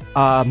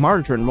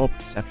 Margarine, roll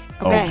perception.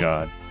 Okay. Oh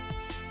god.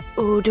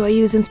 Ooh, do I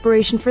use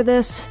inspiration for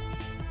this?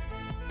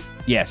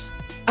 Yes.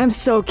 I'm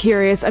so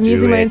curious. I'm Do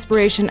using my it.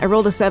 inspiration. I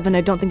rolled a 7.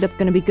 I don't think that's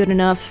going to be good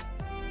enough.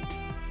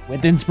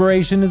 With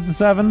inspiration is the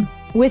 7?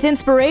 With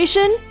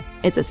inspiration,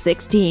 it's a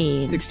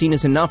 16. 16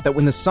 is enough that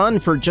when the sun,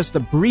 for just the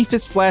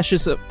briefest flash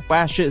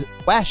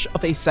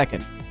of a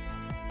second,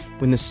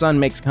 when the sun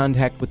makes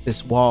contact with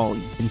this wall,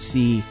 you can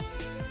see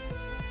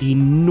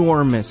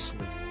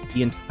enormously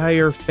the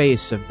entire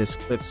face of this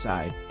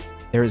cliffside.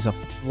 There is a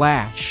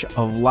flash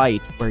of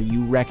light where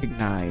you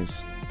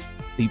recognize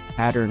the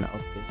pattern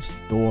of this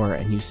door,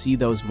 and you see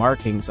those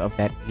markings of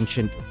that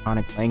ancient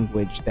Draconic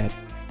language that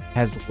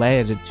has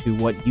led to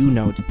what you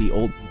know to be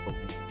Old People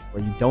language,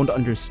 where you don't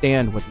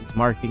understand what these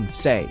markings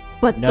say.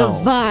 But No.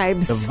 the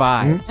vibes. The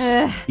vibes.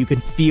 Ugh. You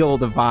can feel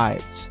the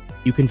vibes.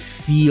 You can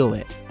feel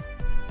it.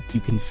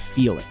 You can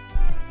feel it.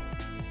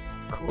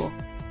 Cool.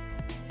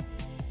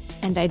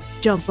 And I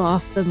jump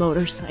off the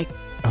motorcycle.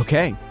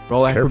 Okay,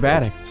 roll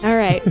acrobatics. All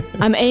right.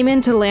 I'm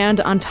aiming to land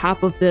on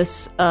top of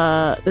this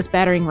this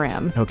battering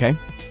ram. Okay.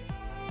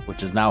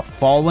 Which is now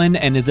fallen,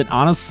 and is it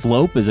on a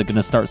slope? Is it going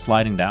to start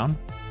sliding down?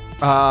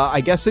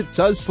 I guess it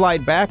does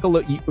slide back a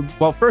little.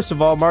 Well, first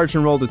of all,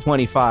 Margarine rolled a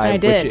 25, I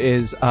did. which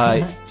is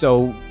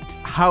so.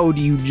 How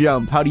do you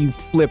jump? How do you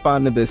flip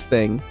onto this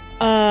thing?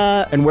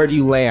 And where do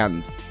you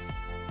land?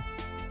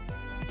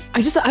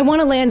 I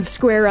want to land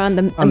square on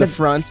the On the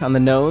front, on the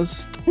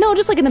nose. no,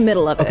 just like in the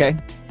middle of it. Okay.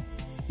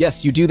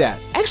 Yes, you do that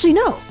Actually,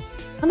 no,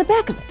 on the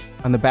back of it.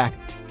 on the back.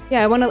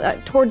 Yeah, I want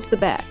to towards the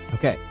back,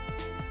 Okay.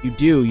 You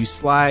do. You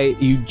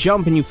slide. You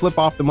jump and you flip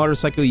off the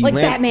motorcycle. You like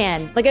land.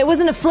 Batman. Like it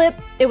wasn't a flip.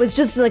 It was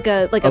just like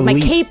A my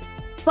leap. cape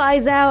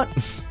flies out.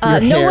 Your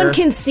No hair. one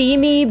can see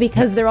me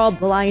because they're all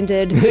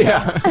blinded.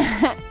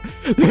 Yeah.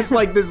 There's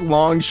like this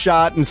long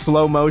shot in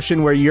slow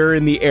motion where you're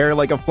in the air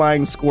like a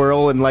flying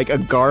squirrel and like a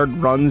guard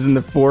runs in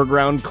the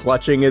foreground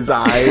clutching his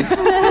eyes.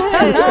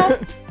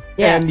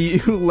 Yeah. And you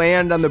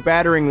land on the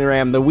battering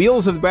ram. The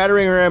wheels of the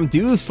battering ram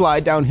do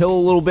slide downhill a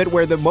little bit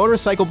where the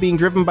motorcycle being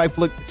driven by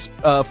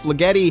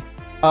Flagetti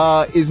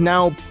is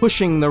now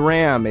pushing the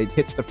ram. It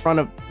hits the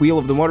front wheel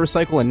of the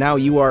motorcycle and now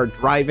you are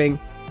driving.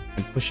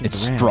 and pushing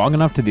It's the ram. strong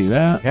enough to do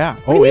that? Yeah.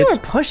 What do you mean we're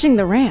pushing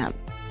the ram?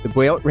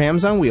 The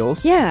ram's on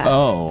wheels. Yeah.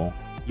 Oh,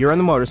 You're on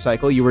the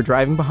motorcycle. You were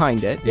driving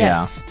behind it. yeah.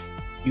 Yes.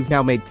 You've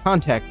now made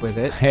contact with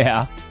it,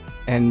 Yeah.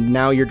 and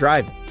now you're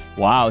driving.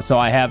 Wow. So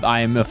I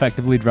am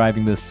effectively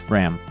driving this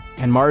ram.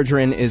 And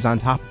Margarine is on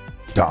top.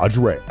 Dodge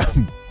Ram.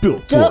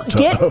 Built for Don't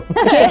get tough.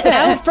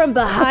 out from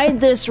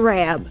behind this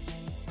ram.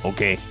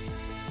 Okay.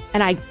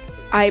 And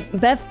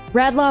Beth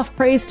Radloff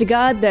prays to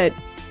God that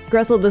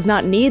Gressel does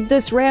not need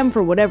this ram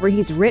for whatever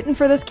he's written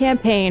for this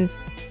campaign,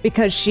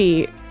 because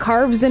she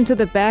carves into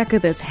the back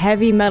of this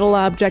heavy metal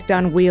object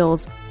on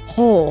wheels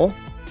hole.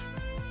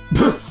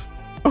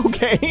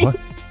 Okay. What?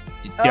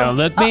 Don't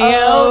look me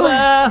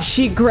over.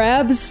 She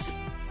grabs.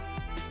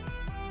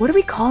 What are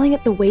we calling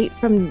it? The weight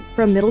from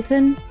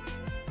Middleton?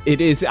 It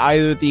is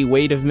either the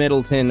weight of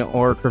Middleton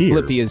or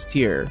Kerflippia's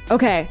tear.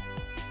 Okay.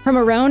 From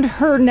around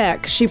her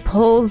neck, she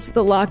pulls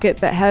the locket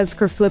that has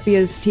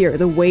Kerflippia's tear,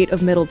 the weight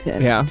of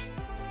Middleton. Yeah.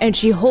 And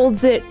she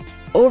holds it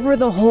over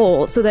the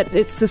hole so that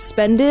it's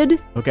suspended,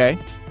 Okay.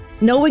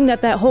 knowing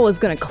that hole is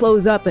going to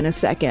close up in a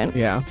second.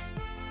 Yeah.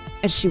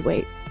 And she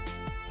waits.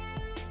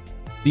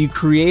 So you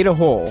create a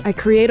hole. I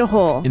create a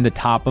hole In the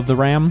top of the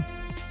ram?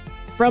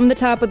 from the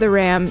top of the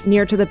ram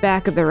near to the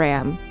back of the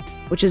ram,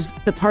 which is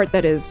the part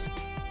that is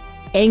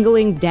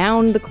angling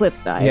down the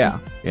cliffside. Yeah.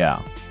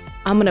 Yeah.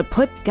 I'm gonna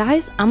put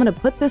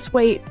this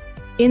weight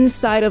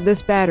inside of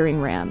this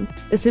battering ram,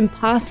 this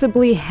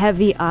impossibly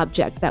heavy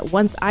object that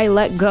once I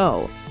let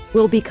go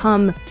will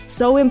become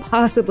so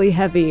impossibly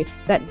heavy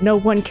that no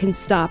one can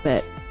stop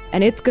it,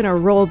 and it's gonna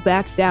roll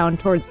back down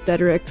towards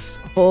Cedric's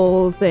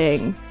whole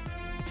thing,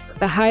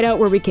 the hideout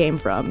where we came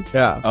from.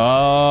 Yeah.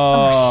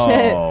 Oh.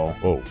 shit.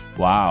 Whoa.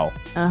 Wow.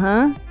 A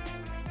A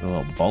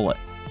little bullet.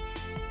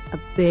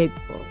 big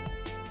bull.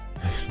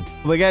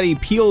 Legetti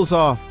peels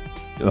off.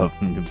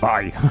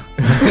 Bye.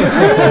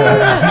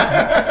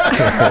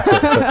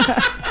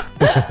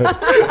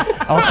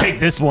 I'll take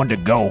this one to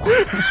go.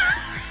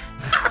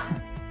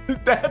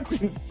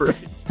 That's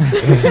inspiration.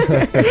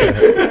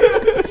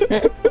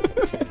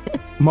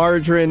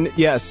 Margarine,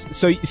 yes.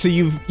 So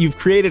you've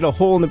created a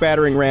hole in the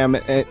battering ram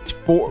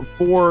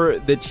for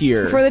the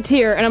tear. For the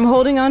tear, and I'm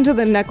holding on to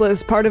the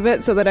necklace part of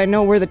it so that I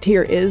know where the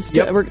tear is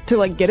to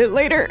like get it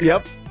later.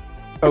 Yep.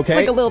 It's Okay.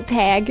 like a little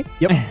tag.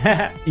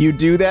 Yep. You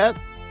do that,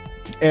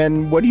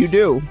 and what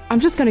do? I'm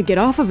just gonna get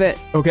off of it.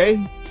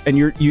 Okay. And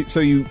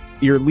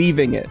you're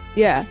leaving it.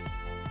 Yeah.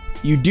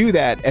 You do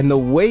that, and the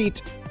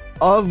weight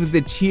of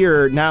the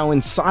tear now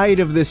inside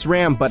of this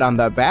ram, but on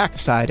the back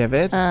side of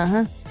it,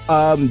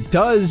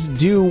 does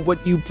do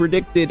what you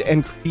predicted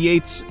and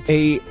creates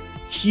a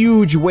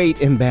huge weight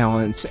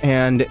imbalance.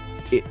 And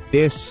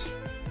this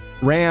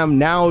ram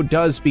now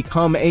does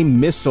become a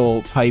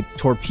missile type,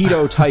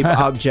 torpedo type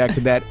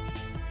object that,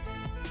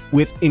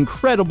 with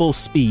incredible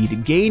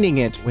speed, gaining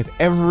it with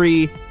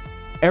every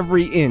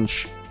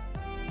inch,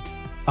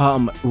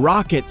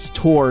 rockets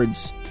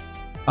towards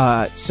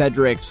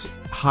Cedric's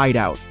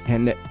hideout,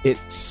 and it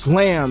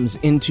slams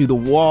into the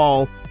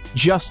wall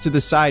just to the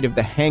side of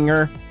the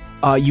hangar.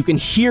 You can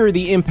hear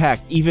the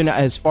impact even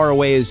as far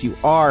away as you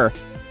are,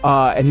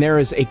 and there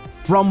is a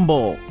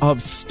crumble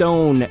of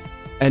stone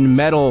and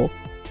metal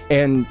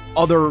and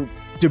other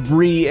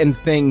debris and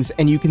things,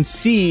 and you can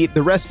see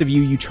the rest of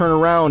you turn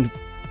around.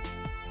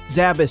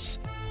 Zabas,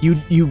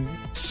 you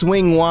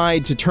swing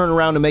wide to turn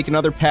around and make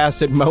another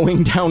pass at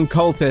mowing down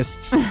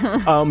cultists.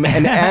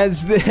 And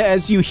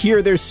as you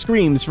hear their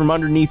screams from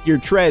underneath your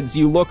treads,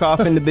 you look off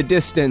into the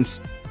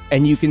distance,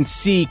 and you can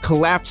see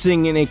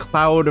collapsing in a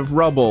cloud of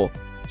rubble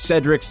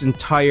Cedric's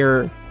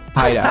entire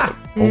hideout.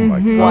 Oh my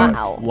god.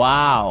 Wow.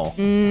 Wow.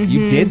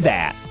 You did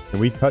that. Can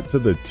we cut to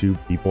the two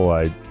people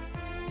I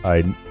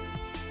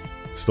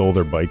stole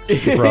their bikes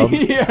from?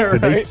 Yeah,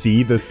 Did they right.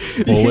 see this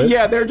bullet?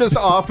 Yeah, they're just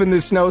off in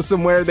the snow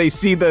somewhere. They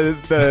see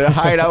the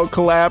hideout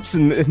collapse,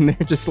 and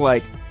they're just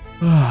like,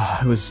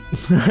 I was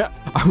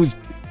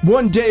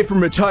one day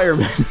from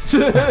retirement.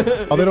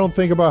 Oh, they don't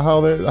think about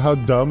how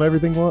dumb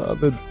everything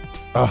was.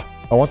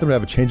 I want them to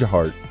have a change of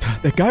heart.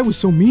 That guy was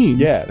so mean.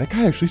 Yeah, that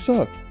guy actually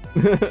sucked.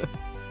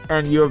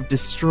 And you have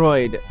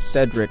destroyed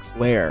Cedric's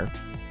lair.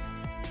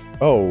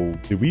 Oh,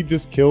 did we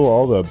just kill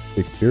all the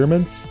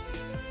experiments?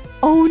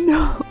 Oh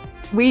no.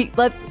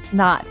 Let's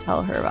not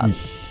tell her about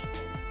it.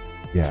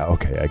 Yeah,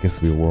 okay, I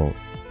guess we won't.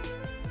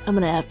 I'm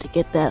gonna have to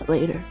get that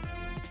later.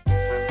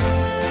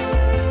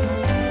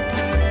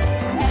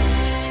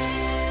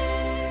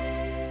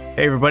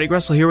 Hey everybody,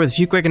 Gressel here with a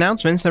few quick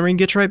announcements, then we can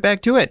get right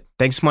back to it.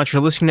 Thanks so much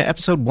for listening to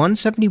episode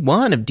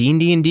 171 of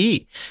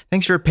D&D.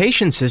 Thanks for your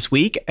patience this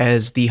week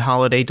as the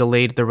holiday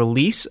delayed the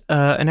release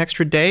an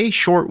extra day.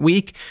 Short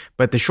week,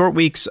 but the short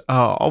weeks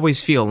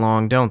always feel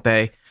long, don't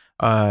they?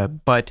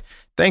 But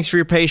thanks for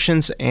your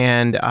patience,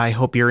 and I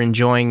hope you're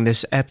enjoying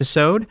this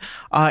episode.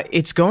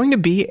 It's going to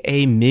be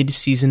a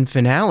mid-season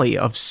finale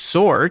of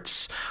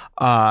sorts.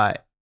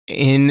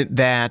 In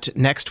that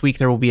next week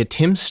there will be a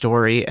Tim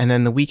story, and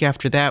then the week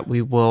after that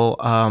we will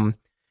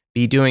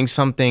be doing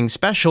something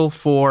special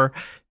for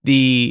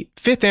the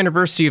 5th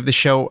anniversary of the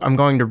show. I'm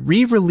going to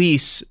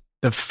re-release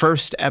the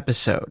first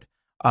episode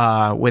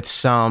with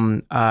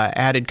some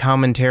added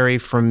commentary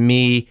from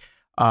me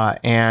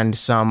and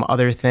some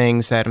other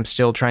things that I'm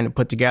still trying to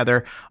put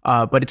together.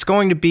 But it's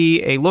going to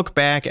be a look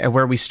back at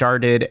where we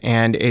started,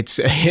 and it's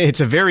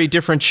a very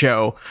different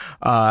show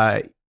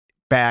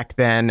back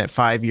then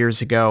 5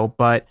 years ago.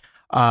 But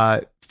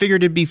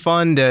figured it'd be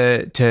fun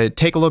to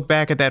take a look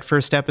back at that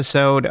first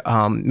episode.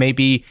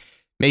 Maybe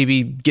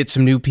get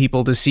some new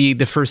people to see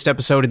the first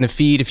episode in the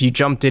feed. If you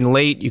jumped in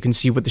late, you can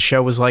see what the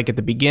show was like at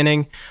the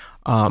beginning.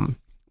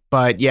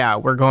 But yeah,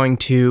 we're going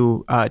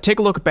to take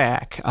a look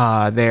back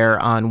there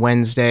on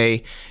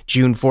Wednesday,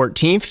 June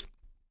 14th.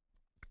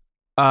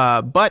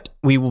 But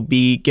we will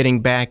be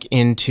getting back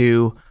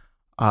into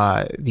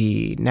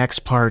the next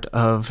part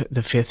of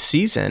the 5th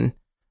season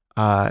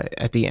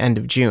at the end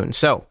of June.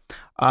 So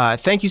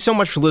thank you so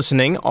much for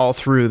listening all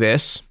through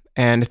this.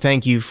 And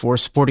thank you for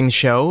supporting the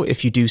show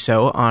if you do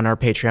so on our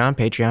Patreon,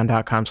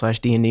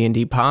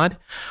 patreon.com/DNDndpod.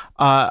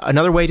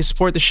 Another way to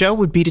support the show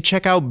would be to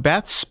check out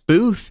Beth's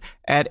booth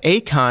at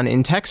A-Kon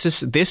in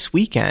Texas this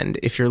weekend.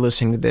 If you're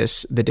listening to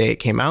this the day it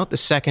came out, the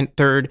 2nd,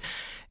 3rd,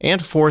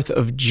 and 4th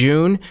of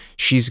June,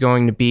 she's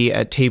going to be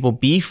at table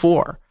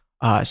B4.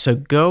 So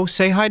go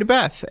say hi to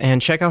Beth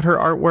and check out her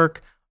artwork.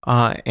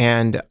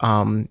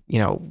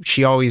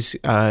 She always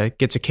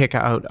gets a kick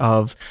out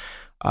of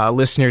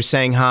listeners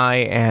saying hi,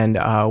 and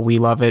we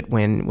love it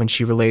when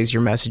she relays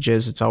your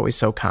messages. It's always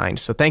so kind.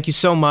 So thank you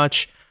so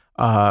much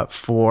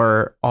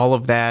for all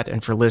of that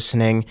and for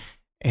listening.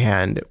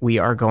 And we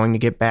are going to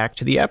get back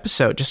to the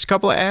episode. Just a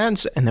couple of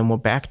ads, and then we'll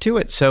back to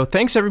it. So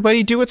thanks,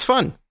 everybody. Do what's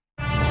fun.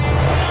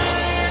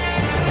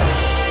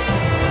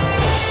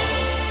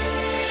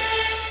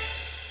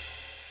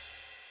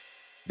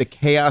 The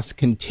chaos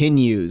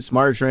continues.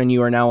 Margarine,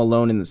 you are now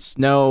alone in the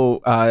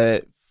snow.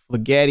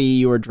 Flagetti,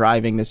 you are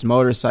driving this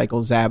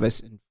motorcycle.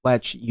 Zabas and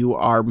Fletch, you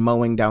are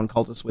mowing down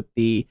cultists with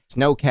the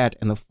snowcat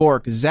and the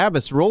fork.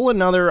 Zabas, roll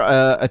another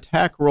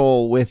attack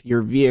roll with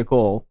your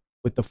vehicle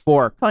with the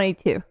fork.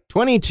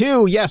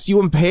 22. Yes, you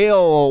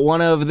impale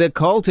one of the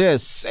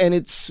cultists, and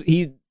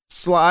he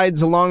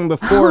slides along the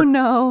fork. Oh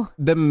no.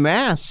 The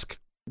mask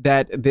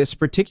that this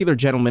particular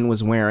gentleman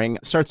was wearing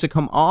starts to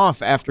come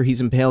off after he's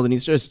impaled, and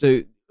he's just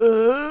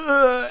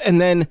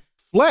and then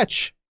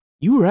Fletch,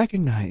 you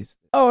recognize.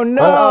 Oh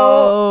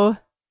no!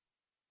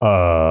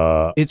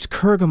 It's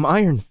Kurgum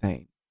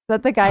Ironthane. Is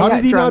that the guy? How who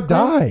did he got not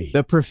drunk with? die?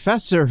 The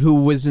professor who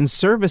was in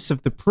service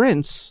of the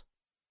prince,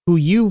 who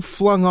you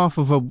flung off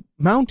of a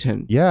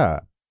mountain.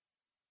 Yeah.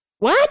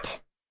 What?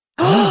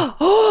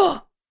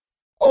 Oh,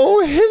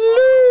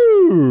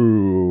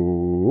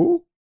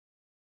 hello,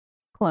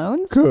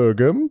 Clones?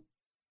 Kurgum.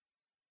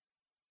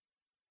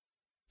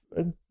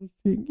 Fun to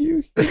see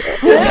you.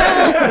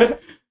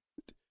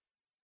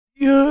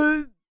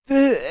 You're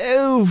the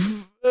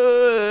elf.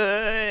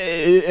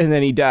 And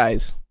then he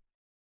dies.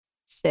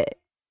 Shit.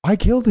 I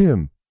killed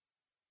him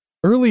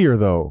earlier,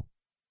 though,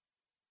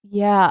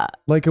 Yeah.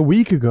 like a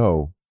week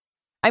ago.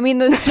 I mean,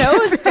 the snow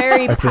is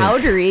very I think.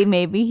 powdery.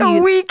 Maybe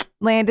he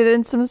landed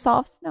in some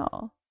soft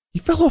snow. He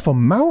fell off a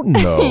mountain,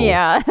 though.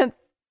 Yeah.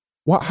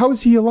 How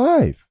is he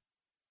alive?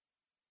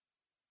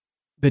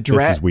 The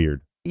This is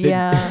weird.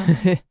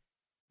 Yeah.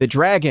 The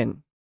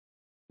dragon,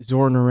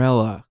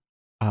 Zornorella,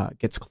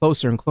 gets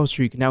closer and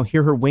closer. You can now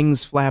hear her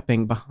wings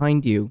flapping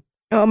behind you.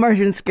 Oh,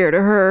 Marjorie's scared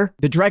of her.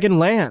 The dragon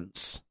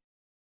lands,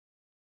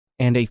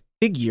 and a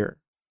figure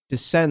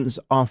descends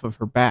off of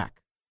her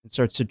back and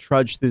starts to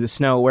trudge through the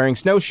snow wearing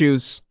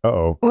snowshoes.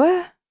 Uh-oh.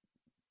 What?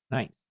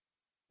 Nice.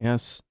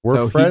 Yes. We're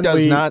so friendly. he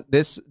does not,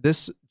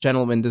 this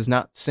gentleman does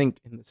not sink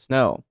in the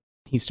snow.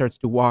 He starts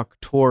to walk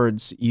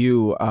towards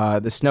you.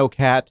 The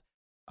snowcat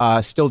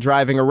still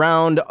driving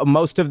around.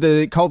 Most of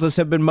the cultists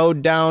have been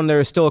mowed down. There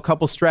are still a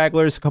couple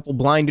stragglers, a couple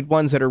blinded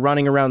ones that are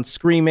running around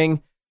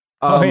screaming.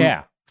 Oh,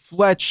 yeah.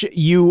 Fletch,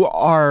 you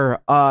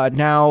are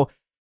now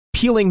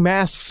peeling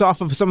masks off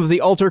of some of the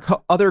other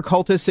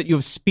cultists that you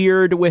have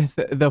speared with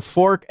the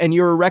fork, and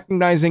you're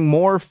recognizing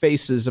more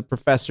faces of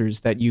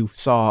professors that you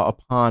saw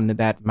upon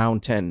that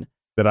mountain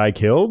That I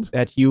killed?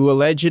 that you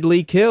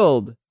allegedly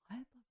killed,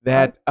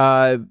 that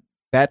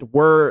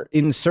were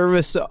in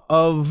service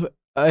of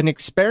an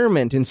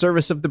experiment, in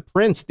service of the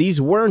prince. These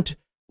weren't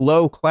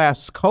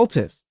low-class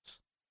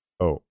cultists.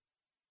 Oh.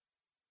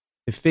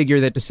 The figure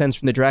that descends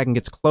from the dragon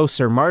gets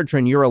closer.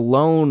 Margarine, you're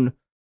alone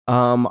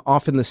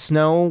off in the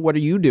snow. What are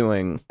you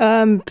doing?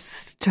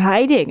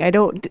 Hiding.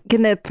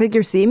 Can the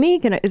figure see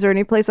me? Is there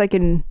any place I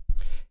can,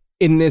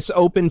 In this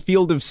open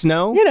field of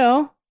snow?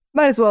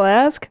 might as well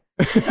ask.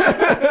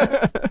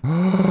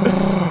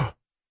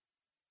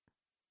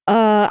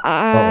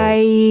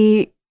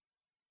 I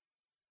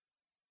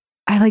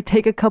like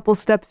take a couple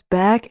steps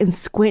back and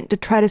squint to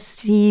try to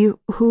see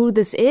who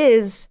this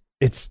is.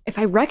 If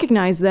I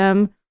recognize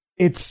them,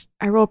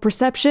 I roll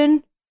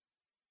perception.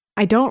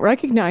 I don't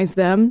recognize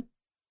them.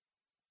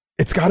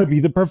 It's gotta be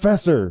the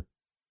professor.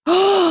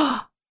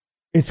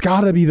 It's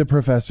gotta be the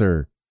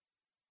professor.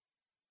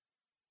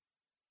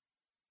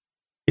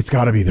 It's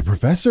gotta be the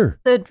professor.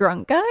 The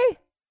drunk guy?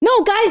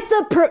 No, guys,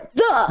 the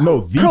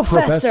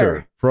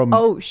professor from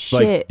Oh shit.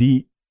 like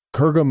the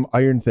Kurgum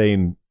Iron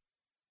Thane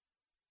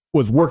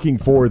was working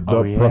for the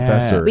Oh, yeah.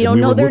 professor. We and don't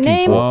know were their looking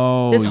name.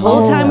 for- This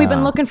whole time we've been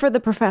yeah. looking for the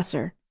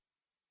professor.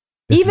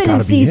 This has Even in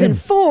gotta be season him.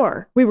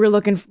 4, we were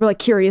looking for, like,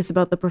 curious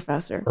about the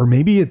professor. Or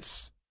maybe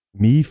it's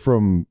me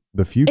from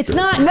the future. It's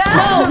not.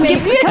 No,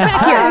 maybe it's come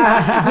back here.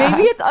 us.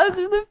 Maybe it's us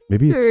in the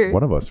Maybe future. it's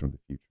one of us from the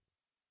future.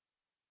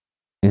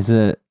 Is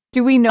it?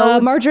 Do we know?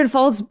 Margarine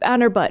falls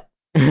on her butt.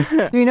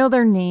 Do we know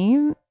their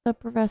name? The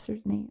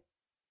professor's name.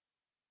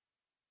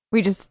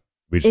 We just.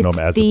 We just know It's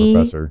him as the- the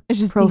professor. It's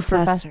just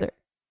Professor. the professor.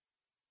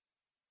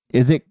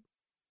 Is it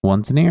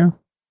once an ear?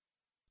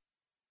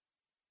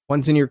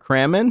 One's in your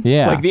cramming?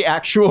 Yeah. Like the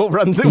actual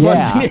runs in Yeah.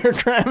 one's in your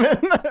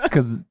cramming?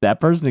 Because that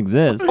person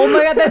exists. Oh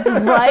my god, that's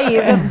right.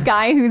 The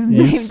guy whose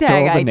you name stole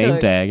tag the I name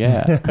took. tag,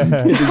 yeah.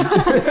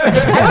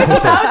 I was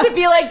about to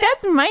be like,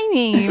 that's my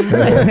name.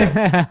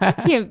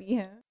 Can't be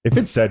him. If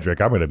it's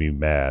Cedric, I'm going to be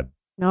mad.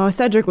 No,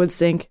 Cedric would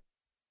sink.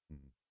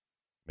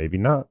 Maybe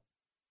not.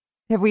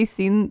 Have we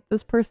seen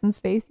this person's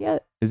face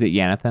yet? Is it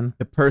Yanathan?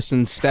 The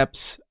person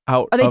steps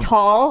out. Are they of,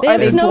 tall? They Are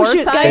have they snowshoes.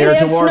 dwarf Guys, size? they They're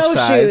have dwarf size.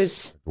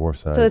 snowshoes. Dwarf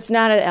size. So it's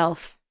not an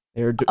elf.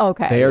 They're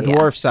Okay. They are yeah.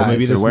 dwarf size. Or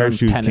maybe the They're wearing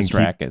snowshoes can tennis keep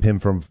rackets. him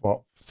from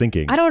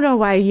sinking. I don't know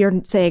why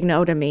you're saying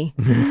no to me.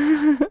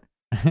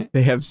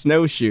 They have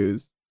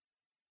snowshoes.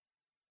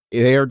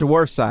 They are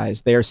dwarf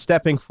size. They are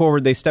stepping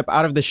forward. They step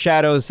out of the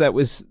shadows that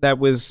was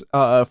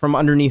from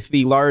underneath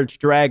the large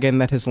dragon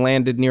that has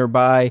landed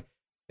nearby.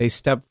 They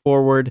step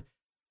forward.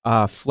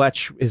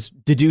 Fletch is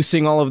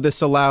deducing all of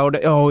this aloud.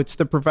 Oh, it's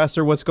the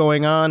professor. What's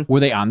going on? Were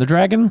they on the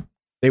dragon?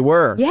 They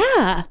were.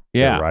 Yeah.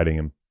 They're Yeah. riding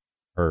him.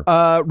 Her.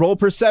 Roll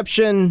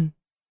perception.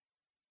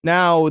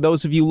 Now,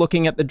 those of you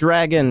looking at the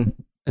dragon.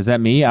 Is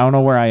that me? I don't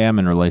know where I am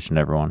in relation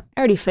to everyone. I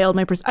already failed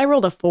my I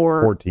rolled a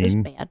 4. 14. It was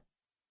bad.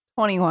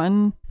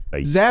 21.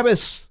 Nice.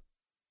 Zabas,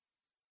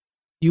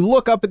 you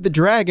look up at the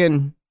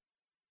dragon.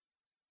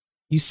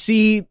 You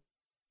see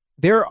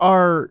there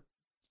are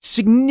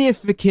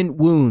significant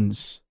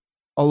wounds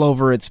all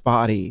over its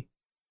body.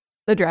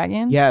 The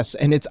dragon? Yes,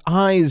 and its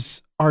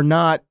eyes are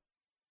not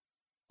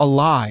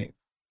alive.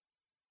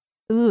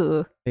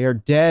 Ooh. They are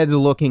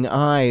dead-looking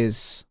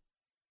eyes.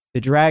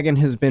 The dragon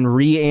has been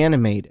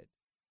reanimated.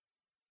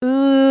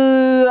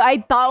 Ooh.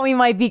 I thought we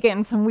might be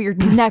getting some weird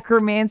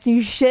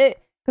necromancy shit.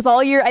 Because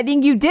I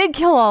think you did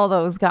kill all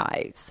those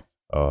guys.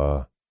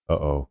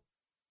 Uh-oh.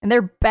 And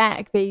they're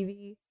back,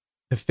 baby.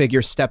 The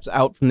figure steps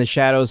out from the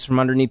shadows from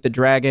underneath the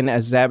dragon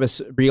as Zabas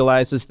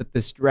realizes that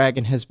this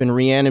dragon has been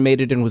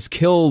reanimated and was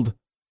killed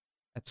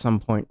at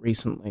some point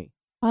recently.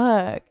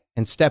 Fuck.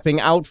 And stepping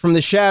out from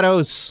the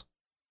shadows,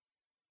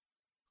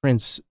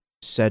 Prince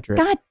Cedric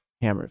God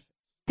Hammerfist.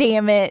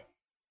 damn it.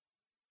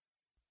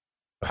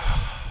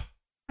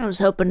 I was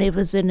hoping it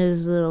was in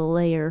his little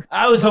lair.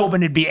 I was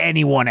hoping it'd be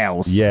anyone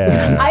else.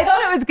 Yeah. I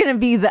thought it was going to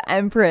be the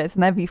Empress,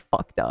 and that'd be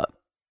fucked up.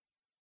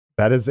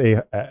 That is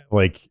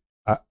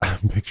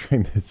I'm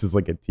picturing this as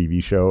like a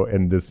TV show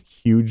and this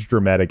huge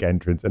dramatic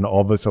entrance, and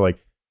all of us are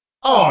like,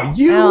 "Oh,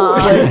 you!"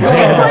 It's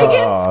like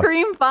in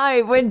Scream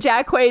 5 when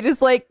Jack Quaid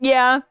is like,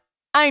 yeah,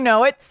 I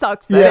know, it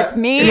sucks that it's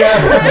me.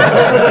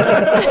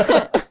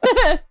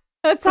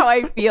 That's how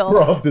I feel.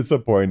 We're all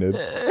disappointed.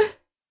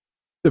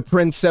 The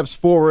prince steps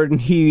forward and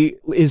he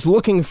is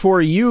looking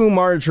for you,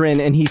 Margarine,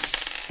 and he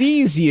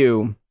sees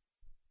you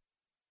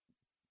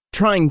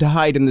trying to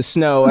hide in the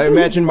snow. I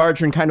imagine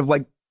Margarine kind of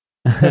like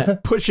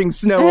pushing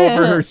snow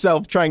over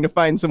herself, trying to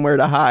find somewhere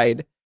to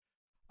hide.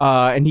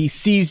 And he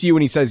sees you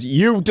and he says,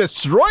 "You've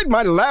destroyed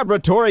my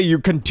laboratory. You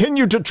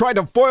continue to try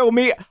to foil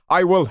me.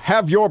 I will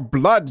have your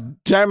blood,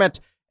 damn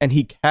it." And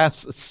he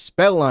casts a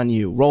spell on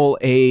you. Roll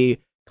a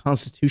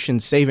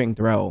Constitution saving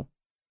throw.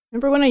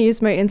 Remember when I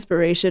used my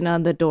inspiration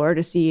on the door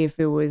to see if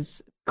it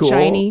was Cool.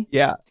 shiny?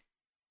 Yeah.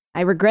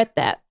 I regret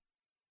that.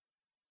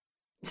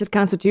 You said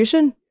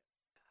Constitution?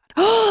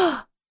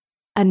 A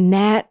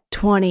nat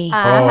 20.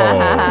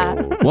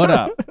 Oh. What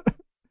up?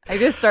 I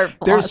just start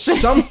There's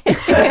flossing.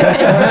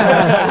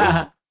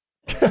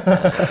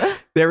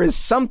 There is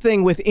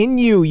something within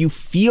you. You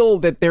feel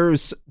that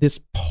there's this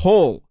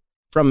pull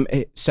from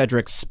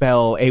Cedric's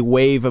spell. A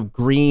wave of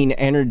green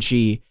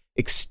energy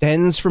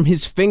extends from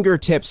his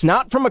fingertips,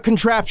 not from a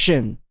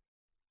contraption,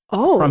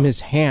 Oh. from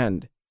his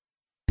hand.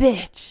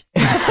 Bitch.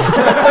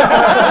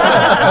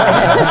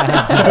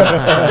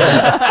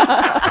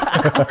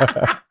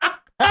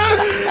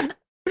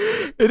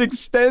 It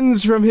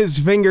extends from his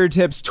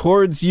fingertips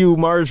towards you,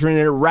 Margarine,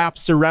 and it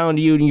wraps around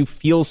you, and you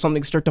feel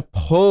something start to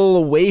pull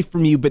away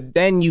from you, but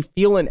then you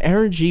feel an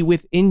energy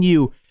within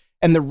you,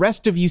 and the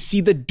rest of you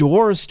see the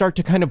doors start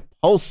to kind of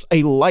pulse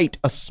a light,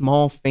 a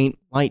small, faint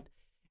light,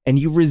 and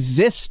you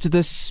resist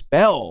the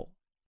spell,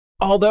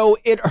 although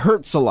it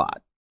hurts a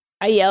lot.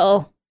 I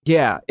yell.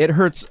 Yeah, it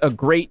hurts a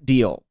great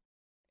deal.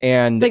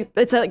 And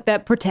It's like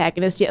that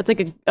protagonist. Yeah, it's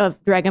like a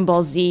Dragon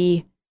Ball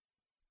Z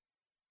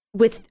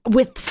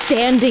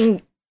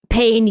withstanding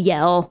pain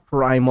yell.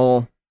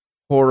 primal,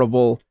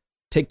 horrible,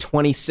 take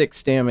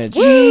 26 damage.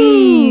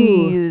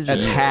 Jeez.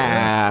 That's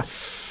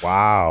half.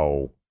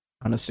 Wow.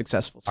 on a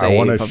successful I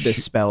wanna save of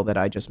this spell that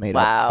I just made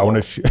up. Wow. I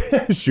want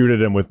to shoot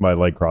at him with my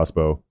light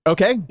crossbow.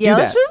 Okay, Yeah,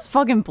 do let's that. just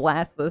fucking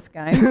blast this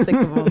guy. I'm sick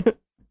of him.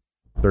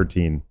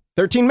 13.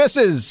 13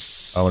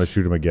 misses. I want to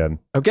shoot him again.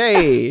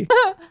 Okay,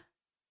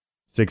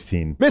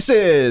 16.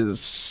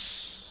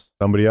 misses.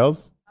 Somebody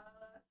else?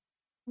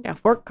 Yeah,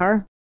 fork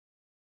car.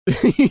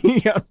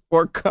 Yeah,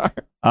 4 car.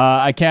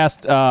 I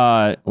cast.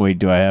 Wait,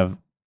 do I have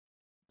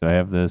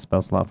the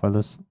spell slot for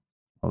this?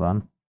 Hold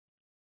on.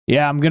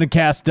 Yeah, I'm gonna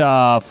cast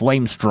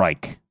Flame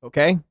Strike.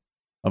 Okay.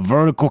 A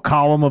vertical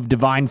column of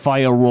divine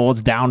fire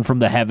rolls down from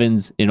the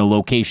heavens in a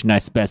location I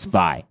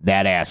specify.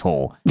 That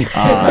asshole.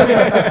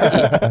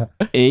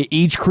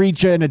 Each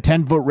creature in a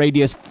 10-foot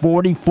radius,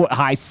 40-foot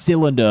high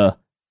cylinder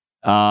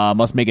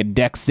must make a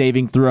dex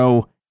saving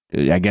throw.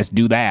 I guess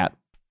do that.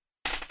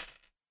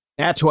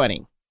 At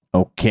 20.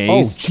 Okay.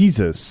 Oh,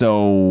 Jesus.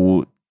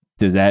 So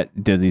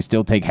does he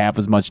still take half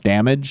as much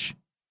damage?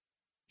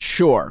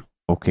 Sure.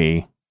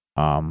 Okay.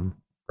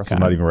 Russell's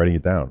not even writing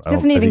it down.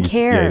 Doesn't even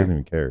care. Yeah, he doesn't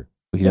even care.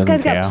 He This doesn't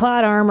guy's care. got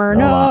plot armor.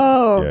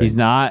 No. No. Yeah. He's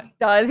not.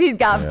 He's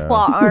got Yeah.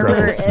 plot armor.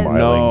 Russell's And smiling.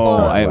 No.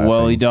 Russell's Well,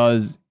 he laughing.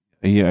 does.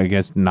 I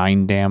guess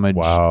 9 damage.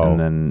 Wow. And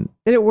then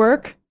Did it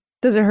work?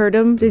 Does it hurt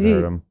him? Does Doesn't he?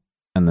 hurt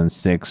him.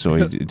 6, so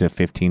he did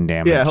 15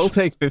 damage. Yeah, he'll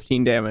take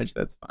 15 damage.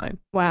 That's fine.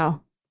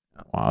 Wow.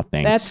 Wow,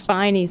 thanks. That's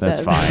fine, he That's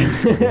says.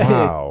 fine.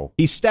 Wow.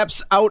 He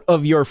steps out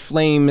of your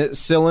flame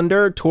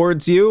cylinder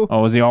towards you.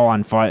 Oh, is he all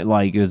on fire?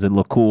 Like, does it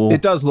look cool?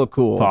 It does look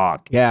cool.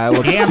 Fuck. Yeah, it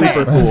looks Damn it.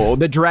 super cool.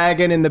 The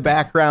dragon in the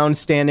background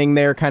standing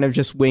there, kind of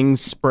just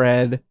wings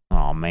spread.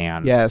 Oh,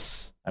 man.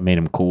 Yes. I made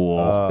him cool.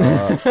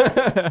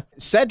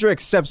 Cedric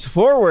steps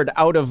forward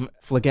out of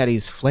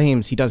Flagetti's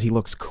flames. He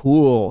looks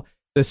cool.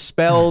 The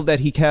spell that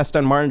he cast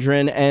on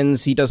Margarine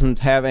ends. He doesn't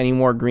have any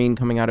more green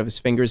coming out of his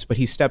fingers, but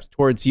he steps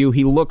towards you.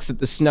 He looks at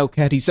the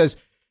Snowcat. He says,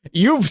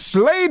 "You've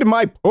slayed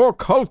my poor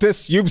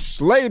cultists. You've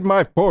slayed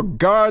my poor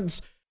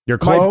guards. Your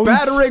My clones?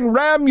 battering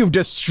ram, you've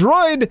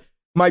destroyed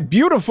my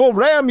beautiful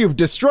ram. You've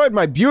destroyed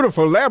my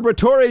beautiful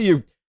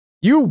laboratory.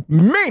 You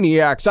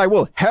maniacs. I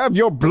will have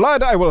your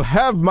blood. I will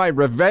have my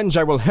revenge.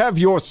 I will have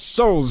your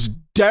souls.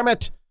 Damn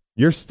it."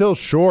 You're still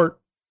short.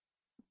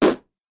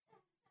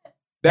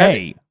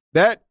 Hey.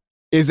 That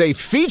is a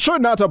feature,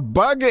 not a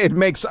bug. It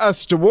makes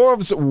us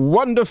dwarves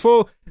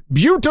wonderful,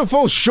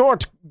 beautiful,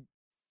 short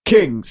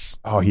kings.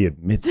 Oh, he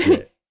admits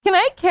it. Can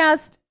I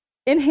cast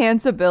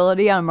enhance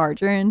ability on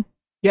Margarine?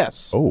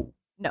 Yes. Oh.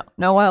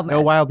 No wild magic.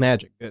 No wild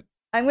magic. Good.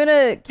 I'm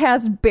gonna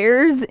cast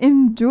Bear's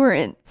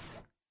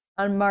Endurance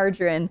on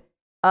Margarine.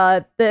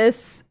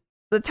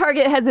 The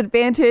target has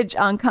advantage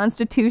on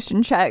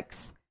Constitution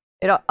checks.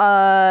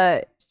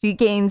 She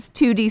gains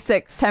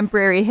 2d6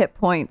 temporary hit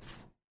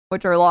points,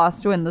 which are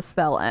lost when the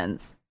spell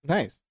ends.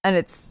 Nice. And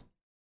it's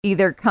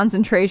either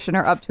concentration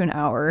or up to an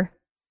hour.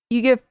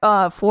 You get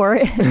 4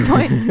 hit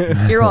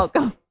points. You're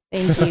welcome.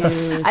 Thank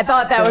you. I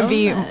thought that would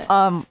be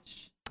much.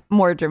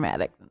 more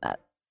dramatic than that.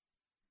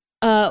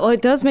 Well,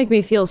 it does make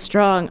me feel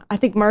strong. I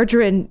think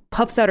Margarine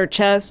puffs out her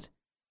chest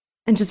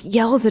and just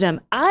yells at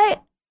him. I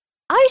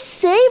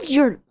saved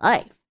your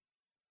life.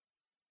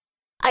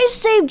 I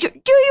saved your.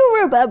 Do you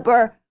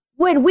remember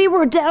when we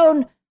were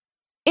down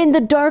in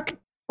the dark,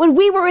 when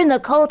we were in the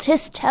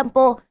cultist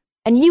temple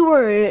and you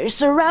were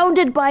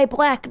surrounded by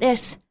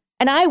blackness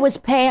and I was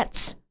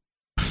pants?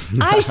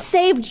 I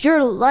saved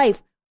your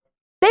life.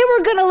 They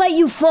were gonna let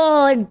you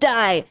fall and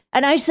die,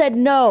 and I said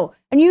no.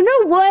 And you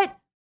know what?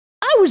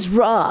 I was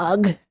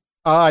wrong.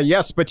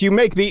 Yes, but you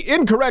make the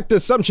incorrect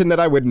assumption that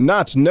I would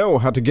not know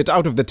how to get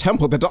out of the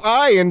temple that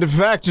I, in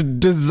fact,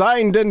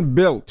 designed and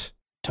built.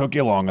 Took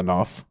you long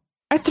enough.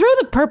 I threw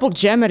the purple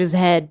gem at his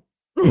head.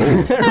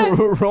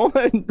 Roll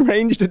a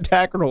ranged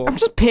attack roll. I'm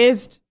just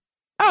pissed.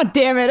 Oh,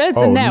 damn it. It's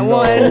a Oh, nat no.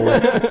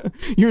 one.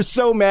 You're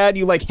so mad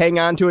you like hang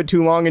on to it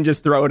too long and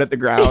just throw it at the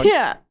ground.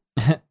 Yeah.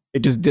 It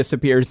just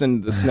disappears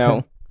into the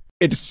snow.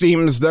 It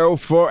seems though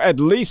for at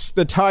least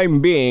the time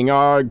being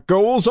our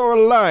goals are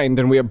aligned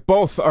and we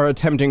both are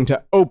attempting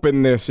to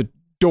open this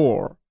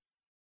door.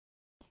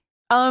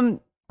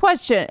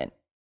 Question.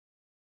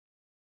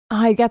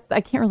 I guess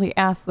I can't really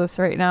ask this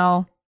right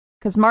now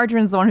because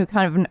Margarine's the one who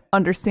kind of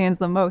understands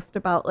the most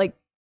about like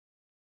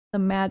the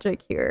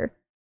magic here.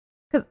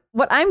 Because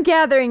what I'm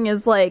gathering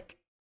is like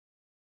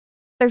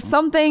there's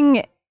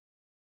something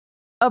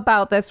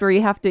about this where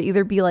you have to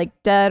either be like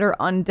dead or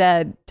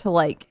undead to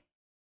like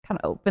kind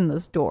of open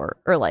this door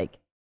or like,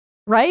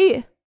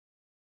 right?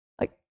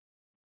 Like,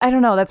 I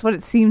don't know. That's what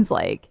it seems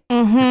like.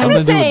 Mm-hmm. I'm Something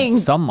just to do with saying,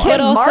 sunlight. can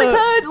But also-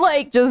 Marta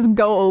like just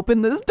go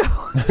open this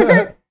door?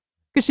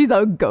 Because she's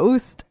a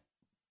ghost.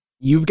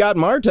 You've got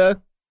Marta.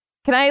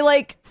 Can I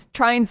like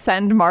try and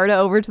send Marta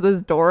over to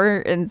this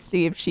door and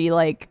see if she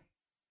like,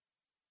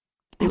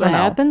 I What don't know.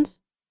 happens?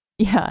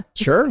 Yeah.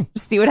 Sure.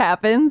 Just see what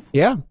happens.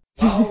 Yeah.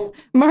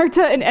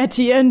 Marta and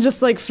Etienne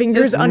just like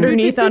fingers Just-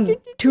 underneath on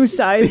two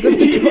sides of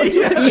the door.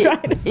 Just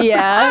trying to-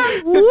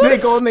 Yeah. They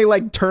go and they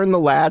like turn the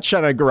latch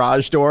on a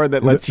garage door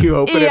that lets you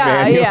open it Yeah,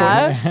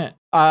 manually.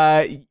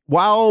 yeah.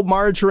 While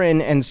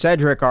Margarine and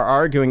Cedric are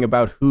arguing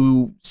about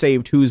who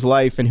saved whose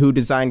life and who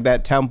designed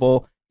that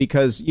temple,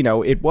 because,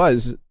 it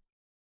was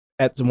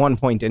at one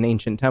point an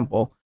ancient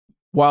temple.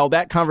 While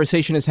that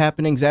conversation is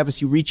happening,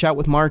 Zavis, you reach out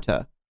with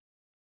Marta.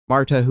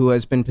 Marta, who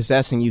has been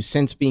possessing you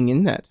since being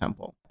in that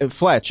temple.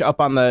 Fletch, up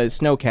on the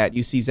snowcat,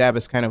 you see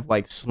Zavis kind of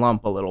like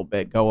slump a little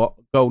bit, go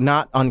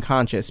not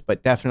unconscious,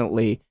 but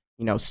definitely,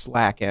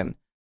 slacken,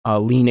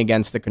 lean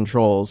against the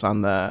controls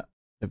on the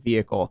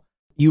vehicle.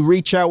 You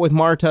reach out with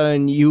Marta,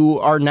 and you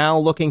are now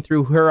looking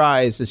through her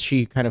eyes as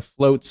she kind of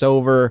floats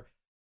over,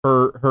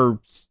 her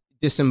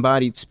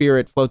disembodied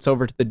spirit floats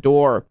over to the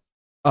door.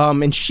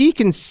 And she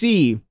can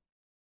see,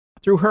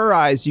 through her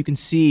eyes, you can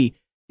see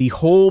the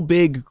whole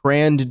big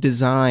grand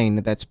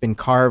design that's been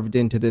carved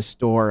into this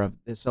door, of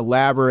this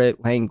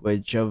elaborate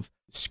language of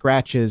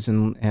scratches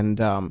and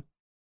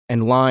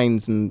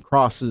lines and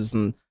crosses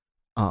and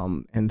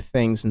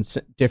things and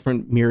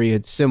different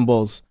myriad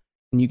symbols.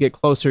 And you get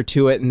closer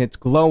to it, and it's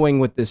glowing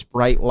with this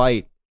bright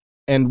light.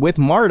 And with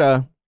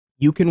Marta,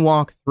 you can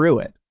walk through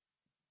it.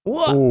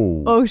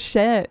 Oh. Oh,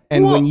 shit.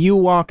 And when you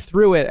walk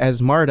through it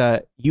as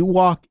Marta, you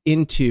walk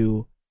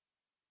into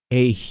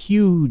a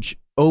huge,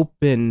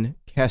 open,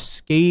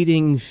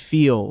 cascading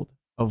field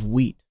of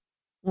wheat.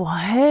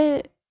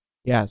 What?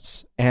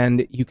 Yes.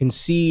 And you can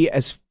see,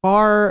 as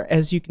far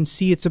as you can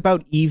see, it's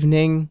about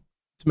evening.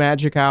 It's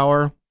magic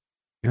hour.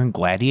 You're in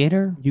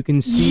Gladiator? You can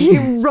see...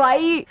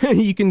 Right?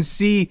 You can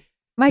see...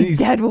 My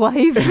dead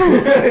wife.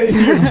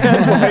 Your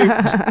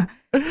dead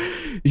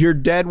wife. Your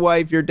dead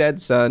wife, your dead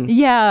son.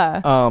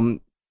 Yeah.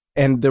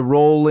 And the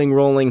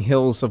rolling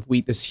hills of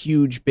wheat, this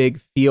huge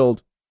big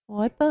field.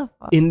 What the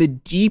fuck? In the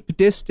deep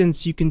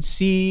distance, you can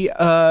see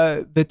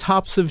the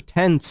tops of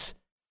tents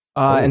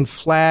and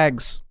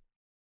flags.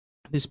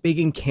 This big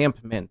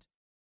encampment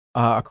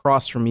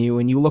across from you,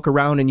 and you look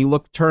around and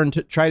you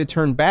try to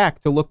turn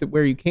back to look at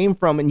where you came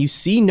from, and you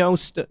see no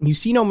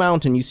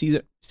mountain, you see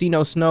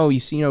no snow, you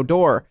see no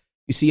door.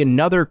 You see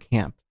another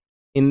camp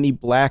in the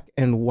black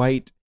and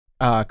white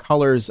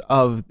colors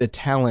of the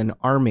Talon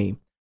army.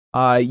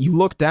 You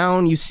look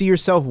down, you see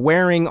yourself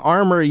wearing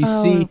armor, you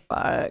see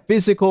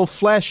physical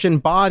flesh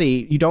and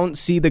body. You don't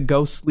see the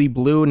ghostly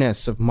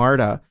blueness of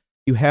Marta.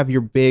 You have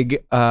your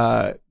big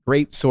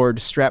greatsword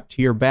strapped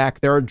to your back.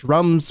 There are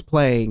drums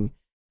playing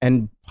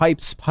and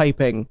pipes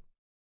piping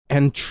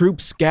and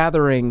troops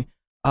gathering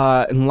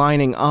and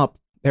lining up.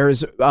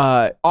 There's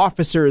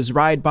officers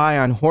ride by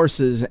on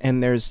horses,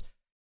 and there's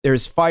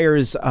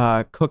fires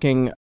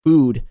cooking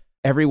food.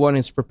 Everyone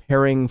is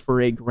preparing for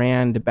a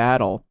grand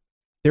battle.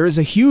 There is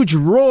a huge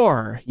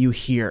roar you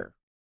hear.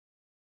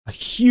 A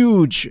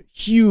huge,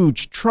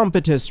 huge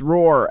trumpetous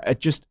roar,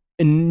 just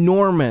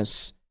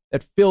enormous,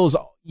 that fills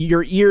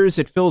your ears.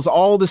 It fills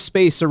all the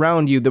space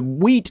around you. The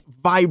wheat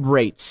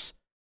vibrates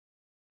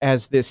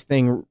as this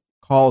thing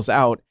calls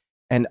out.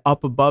 And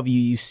up above you,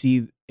 you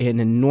see an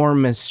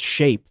enormous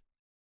shape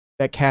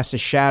that casts a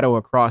shadow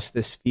across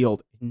this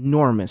field.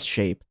 Enormous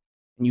shape.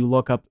 And you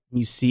look up and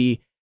you see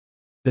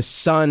the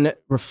sun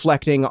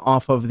reflecting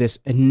off of this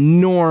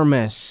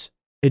enormous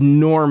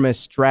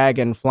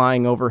dragon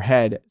flying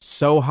overhead,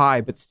 so high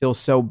but still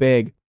so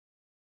big.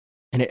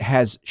 And it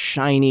has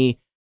shiny,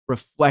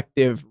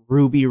 reflective,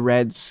 ruby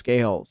red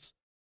scales.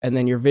 And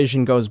then your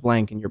vision goes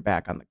blank and you're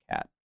back on the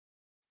cat.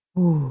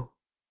 Ooh.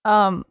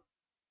 Do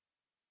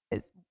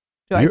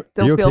I You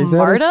still okay, feel Zavis?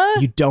 Marta?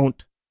 You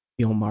don't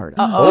feel Marta.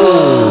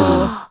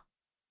 Oh.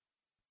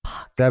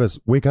 Zavis,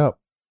 wake up.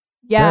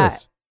 Yeah.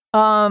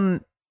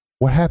 Zavis,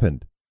 what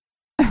happened?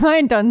 I might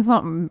have done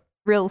something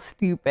real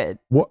stupid.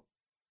 What?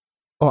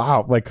 Oh,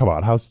 how? Like, come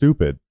on, how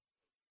stupid?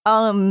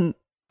 Marta's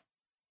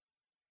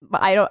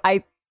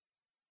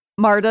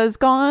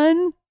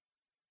gone.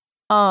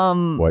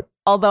 What?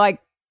 Although I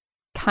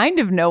kind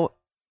of know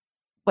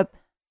what,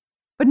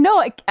 but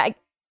no, I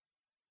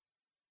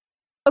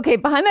okay,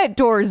 behind that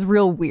door is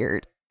real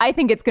weird. I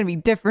think it's going to be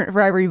different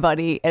for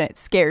everybody, and it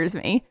scares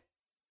me.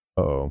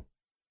 Uh-oh.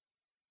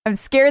 I'm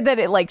scared that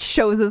it,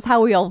 shows us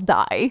how we all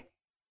die.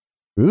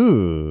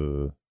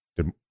 Ooh.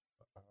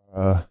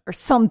 Or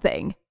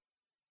something.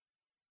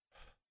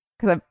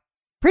 Because I'm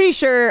pretty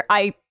sure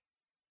I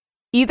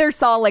either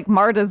saw,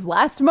 Marta's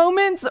last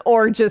moments,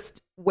 or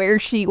just where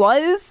she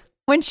was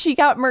when she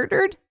got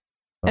murdered.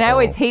 And I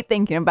always hate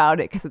thinking about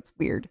it, because it's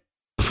weird.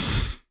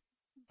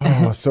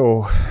 Oh,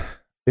 so...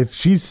 If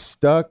she's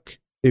stuck,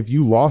 if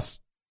you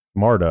lost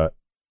Marta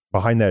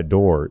behind that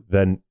door,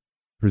 then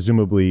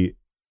presumably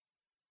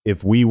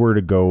if we were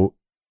to go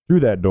through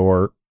that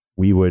door,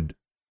 we would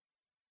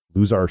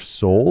lose our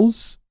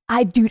souls?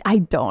 I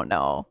don't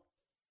know.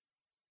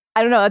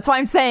 I don't know. That's why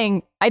I'm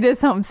saying I did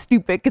something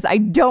stupid, because I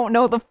don't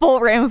know the full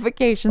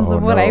ramifications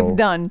of what I've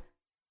done.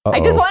 Uh-oh. I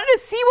just wanted to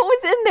see what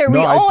was in there. We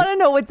all want to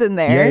know what's in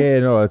there.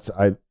 Yeah, no,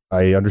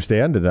 I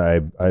understand,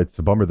 and it's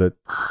a bummer that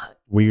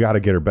we got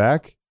to get her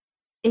back.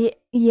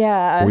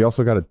 Yeah. But we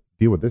also got to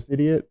deal with this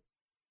idiot.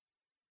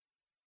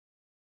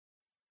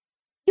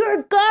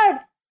 Your guard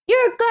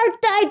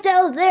died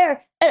down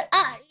there. And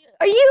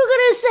are you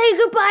gonna say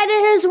goodbye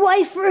to his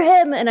wife for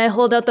him? And I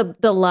hold out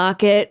the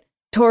locket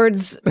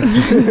towards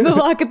the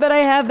locket that I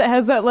have that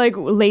has that like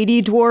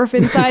lady dwarf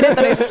inside it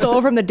that I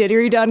stole from the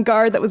Didgeridoo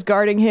guard that was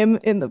guarding him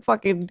in the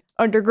fucking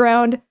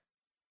underground.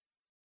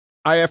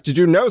 I have to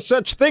do no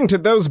such thing to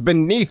those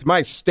beneath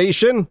my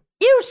station.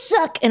 You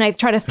suck. And I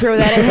try to throw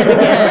that at him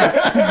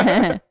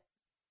again.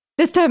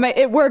 This time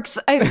it works.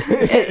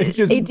 It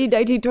just- 18,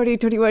 19, 20,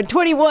 21,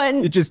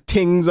 21. It just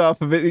tings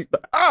off of it. He's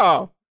like,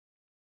 oh!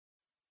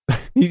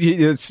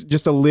 It's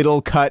just a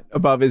little cut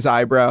above his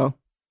eyebrow.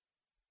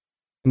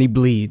 And he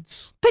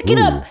bleeds. Pick it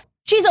up.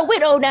 She's a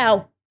widow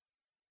now.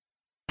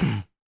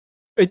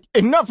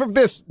 Enough of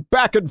this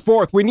back and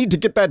forth. We need to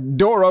get that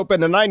door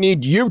open, and I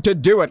need you to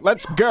do it.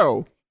 Let's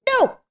go.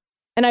 No.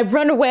 And I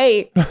run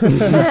away through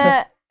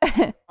And-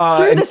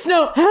 the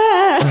snow.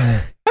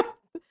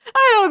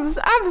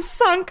 I'm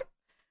sunk.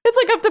 It's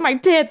like up to my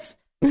tits.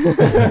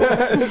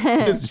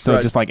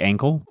 Just like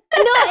ankle?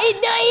 No,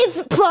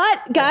 it's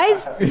plot,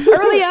 guys.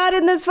 Early on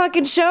in this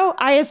fucking show,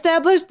 I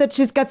established that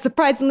she's got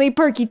surprisingly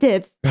perky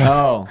tits.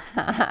 Oh.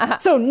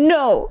 So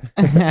no.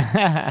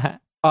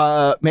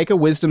 Make a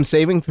wisdom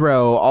saving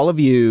throw, all of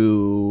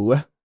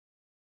you.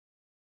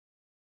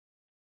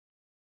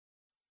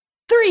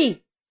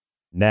 3.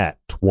 Nat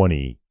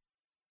 20.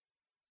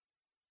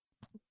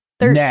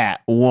 Nat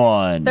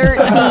 1.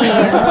 13.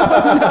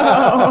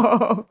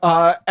 No.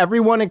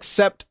 Everyone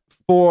except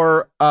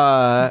for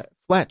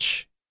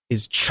Fletch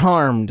is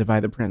charmed by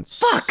the prince.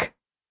 Fuck.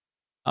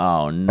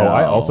 Oh, no. Oh,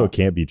 I also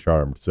can't be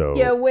charmed, so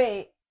Yeah,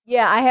 wait.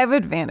 Yeah, I have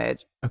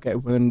advantage. Okay,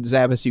 when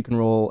Zavis, you can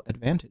roll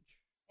advantage.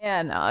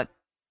 Yeah, no.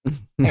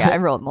 Yeah, I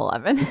rolled an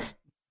 11.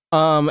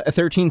 A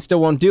 13 still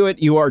won't do it.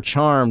 You are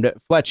charmed.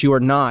 Fletch, you are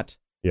not.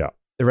 Yeah.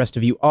 The rest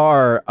of you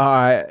are.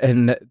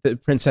 And the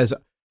prince says,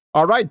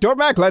 all right,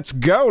 Dormac, let's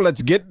go.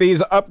 Let's get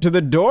these up to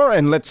the door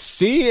and let's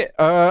see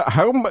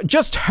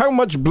just how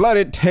much blood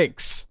it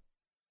takes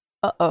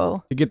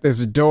Uh-oh. to get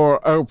this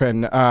door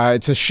open.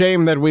 It's a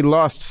shame that we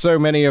lost so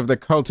many of the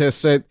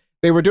cultists.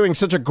 They were doing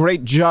such a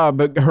great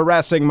job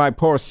harassing my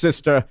poor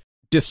sister,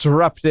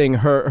 disrupting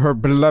her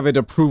beloved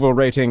approval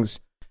ratings.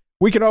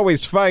 We can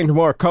always find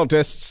more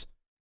cultists.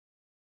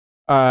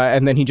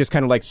 And then he just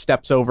kind of like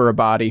steps over a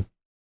body.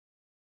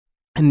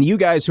 And you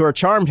guys who are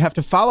charmed have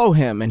to follow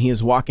him, and he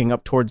is walking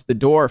up towards the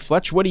door.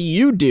 Fletch, what do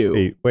you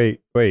do?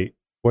 Wait.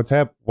 What's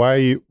happening?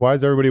 Why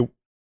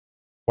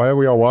are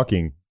we all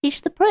walking?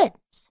 He's the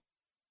prince.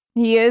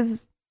 He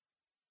is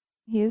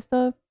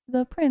the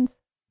prince.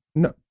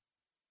 No.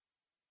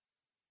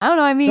 I don't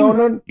know, I mean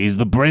No. He's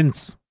the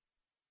prince.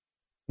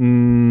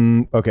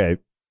 Okay.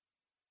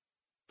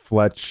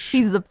 Fletch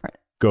he's the prince.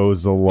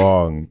 goes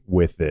along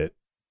with it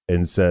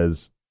and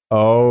says,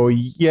 oh,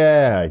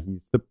 yeah,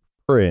 he's the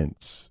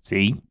prince.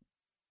 See?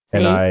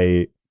 And See?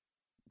 I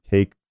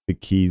take the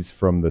keys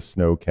from the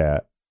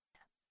snowcat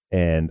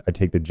and I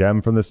take the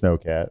gem from the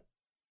snowcat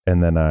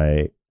and then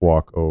I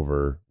walk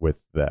over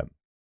with them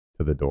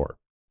to the door.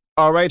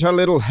 All right, our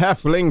little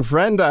halfling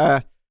friend,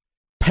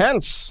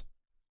 Pence.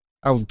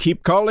 I'll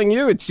keep calling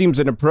you. It seems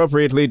an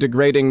appropriately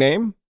degrading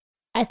name.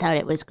 I thought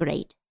it was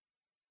great.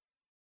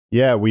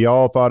 Yeah, we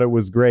all thought it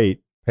was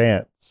great.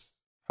 Pants.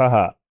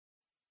 Haha.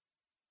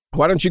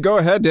 Why don't you go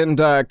ahead and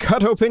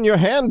cut open your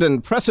hand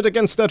and press it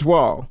against that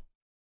wall?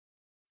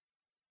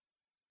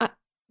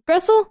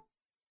 Gressel?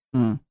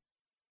 Hmm.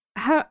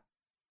 How?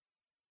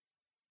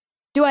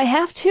 Do I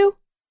have to?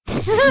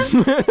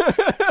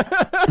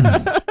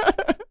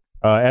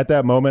 At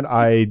that moment,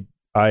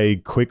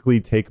 I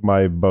quickly take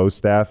my bow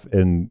staff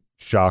and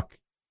shock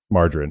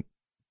Margarine.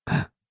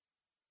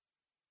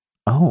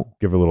 Oh.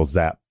 Give her a little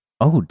zap.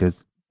 Oh,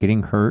 does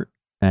getting hurt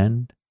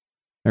end?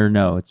 Or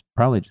no, it's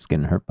probably just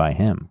getting hurt by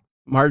him.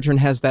 Margarine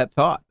has that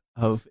thought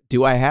of,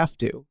 do I have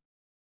to?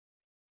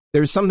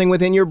 There's something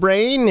within your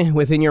brain,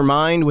 within your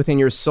mind, within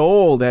your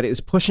soul that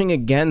is pushing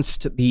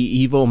against the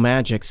evil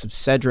magics of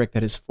Cedric,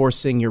 that is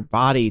forcing your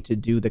body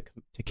to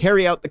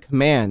carry out the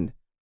command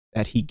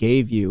that he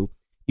gave you.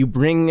 You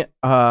bring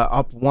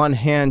up one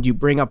hand, you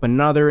bring up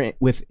another.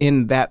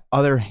 Within that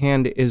other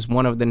hand is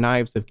one of the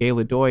knives of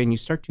Galadoy, and you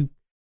start to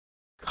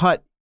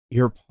cut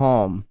your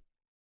palm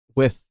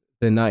with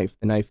the knife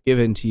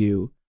given to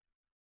you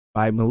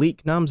by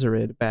Malik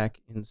Namzarid back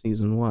in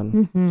season 1.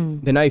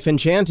 Mm-hmm. The knife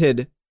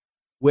enchanted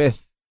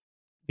with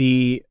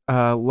the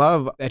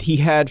love that he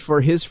had for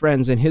his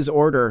friends and his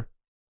order,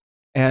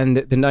 and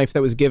the knife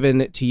that was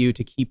given to you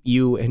to keep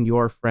you and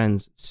your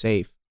friends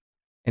safe.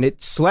 And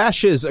it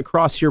slashes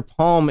across your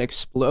palm,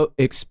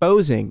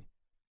 exposing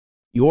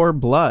your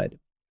blood.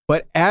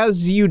 But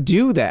as you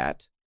do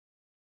that,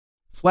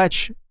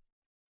 Fletch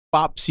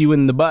bops you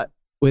in the butt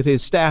with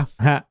his staff,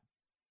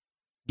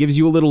 gives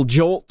you a little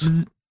jolt.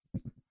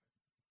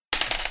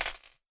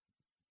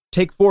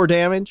 Take 4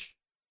 damage.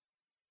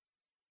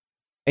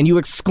 And you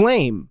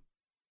exclaim.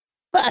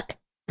 Fuck.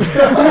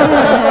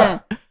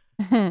 And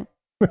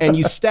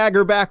you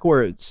stagger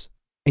backwards.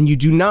 And you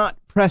do not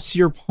press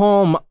your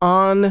palm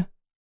on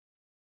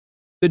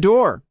the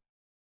door.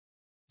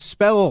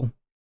 Spell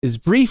is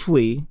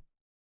briefly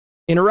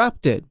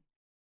interrupted.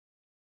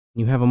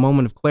 You have a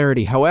moment of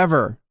clarity.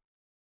 However,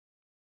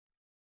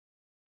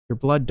 your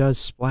blood does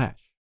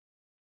splash.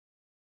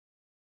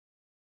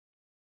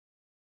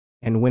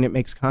 And when it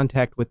makes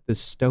contact with the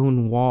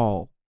stone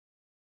wall,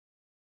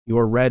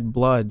 your red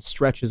blood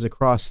stretches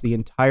across the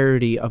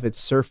entirety of its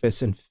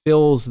surface and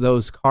fills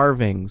those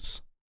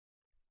carvings.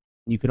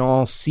 You can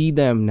all see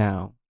them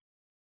now.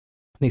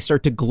 They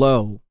start to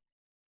glow,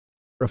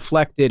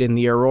 reflected in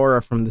the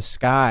aurora from the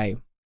sky.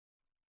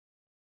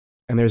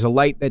 And there's a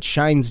light that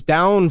shines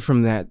down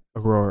from that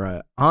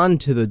aurora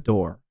onto the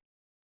door.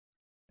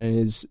 And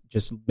it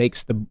just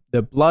makes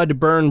the blood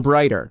burn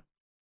brighter.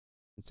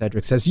 And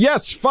Cedric says,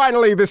 "Yes,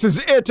 finally, this is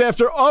it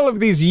after all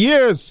of these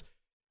years.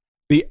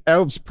 The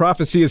elf's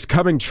prophecy is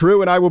coming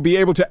true, and I will be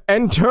able to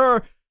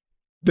enter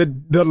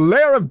the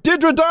lair of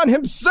Didradon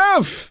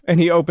himself." And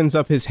he opens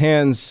up his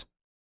hands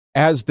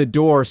as the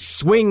door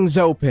swings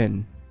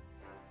open.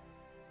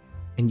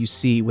 And you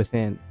see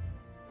within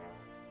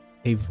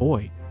a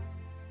void.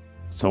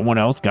 Someone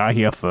else got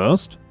here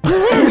first?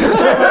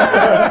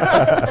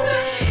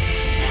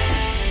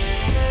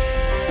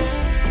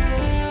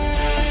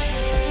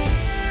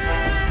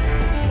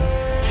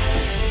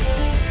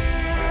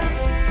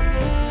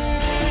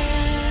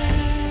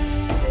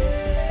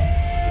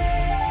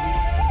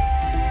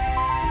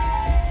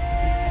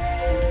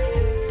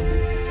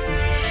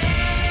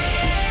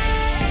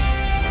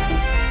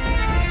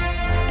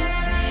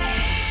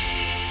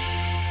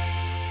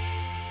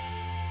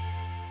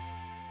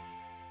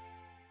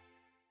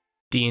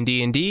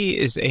 D&D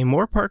is a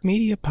Moorpark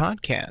Media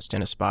podcast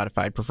and a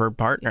Spotify preferred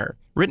partner.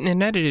 Written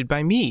and edited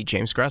by me,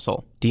 James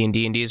Gressel.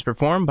 D&D is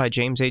performed by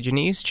James A.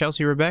 Janice,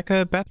 Chelsea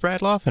Rebecca, Beth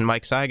Bradloff, and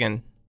Mike Seigan.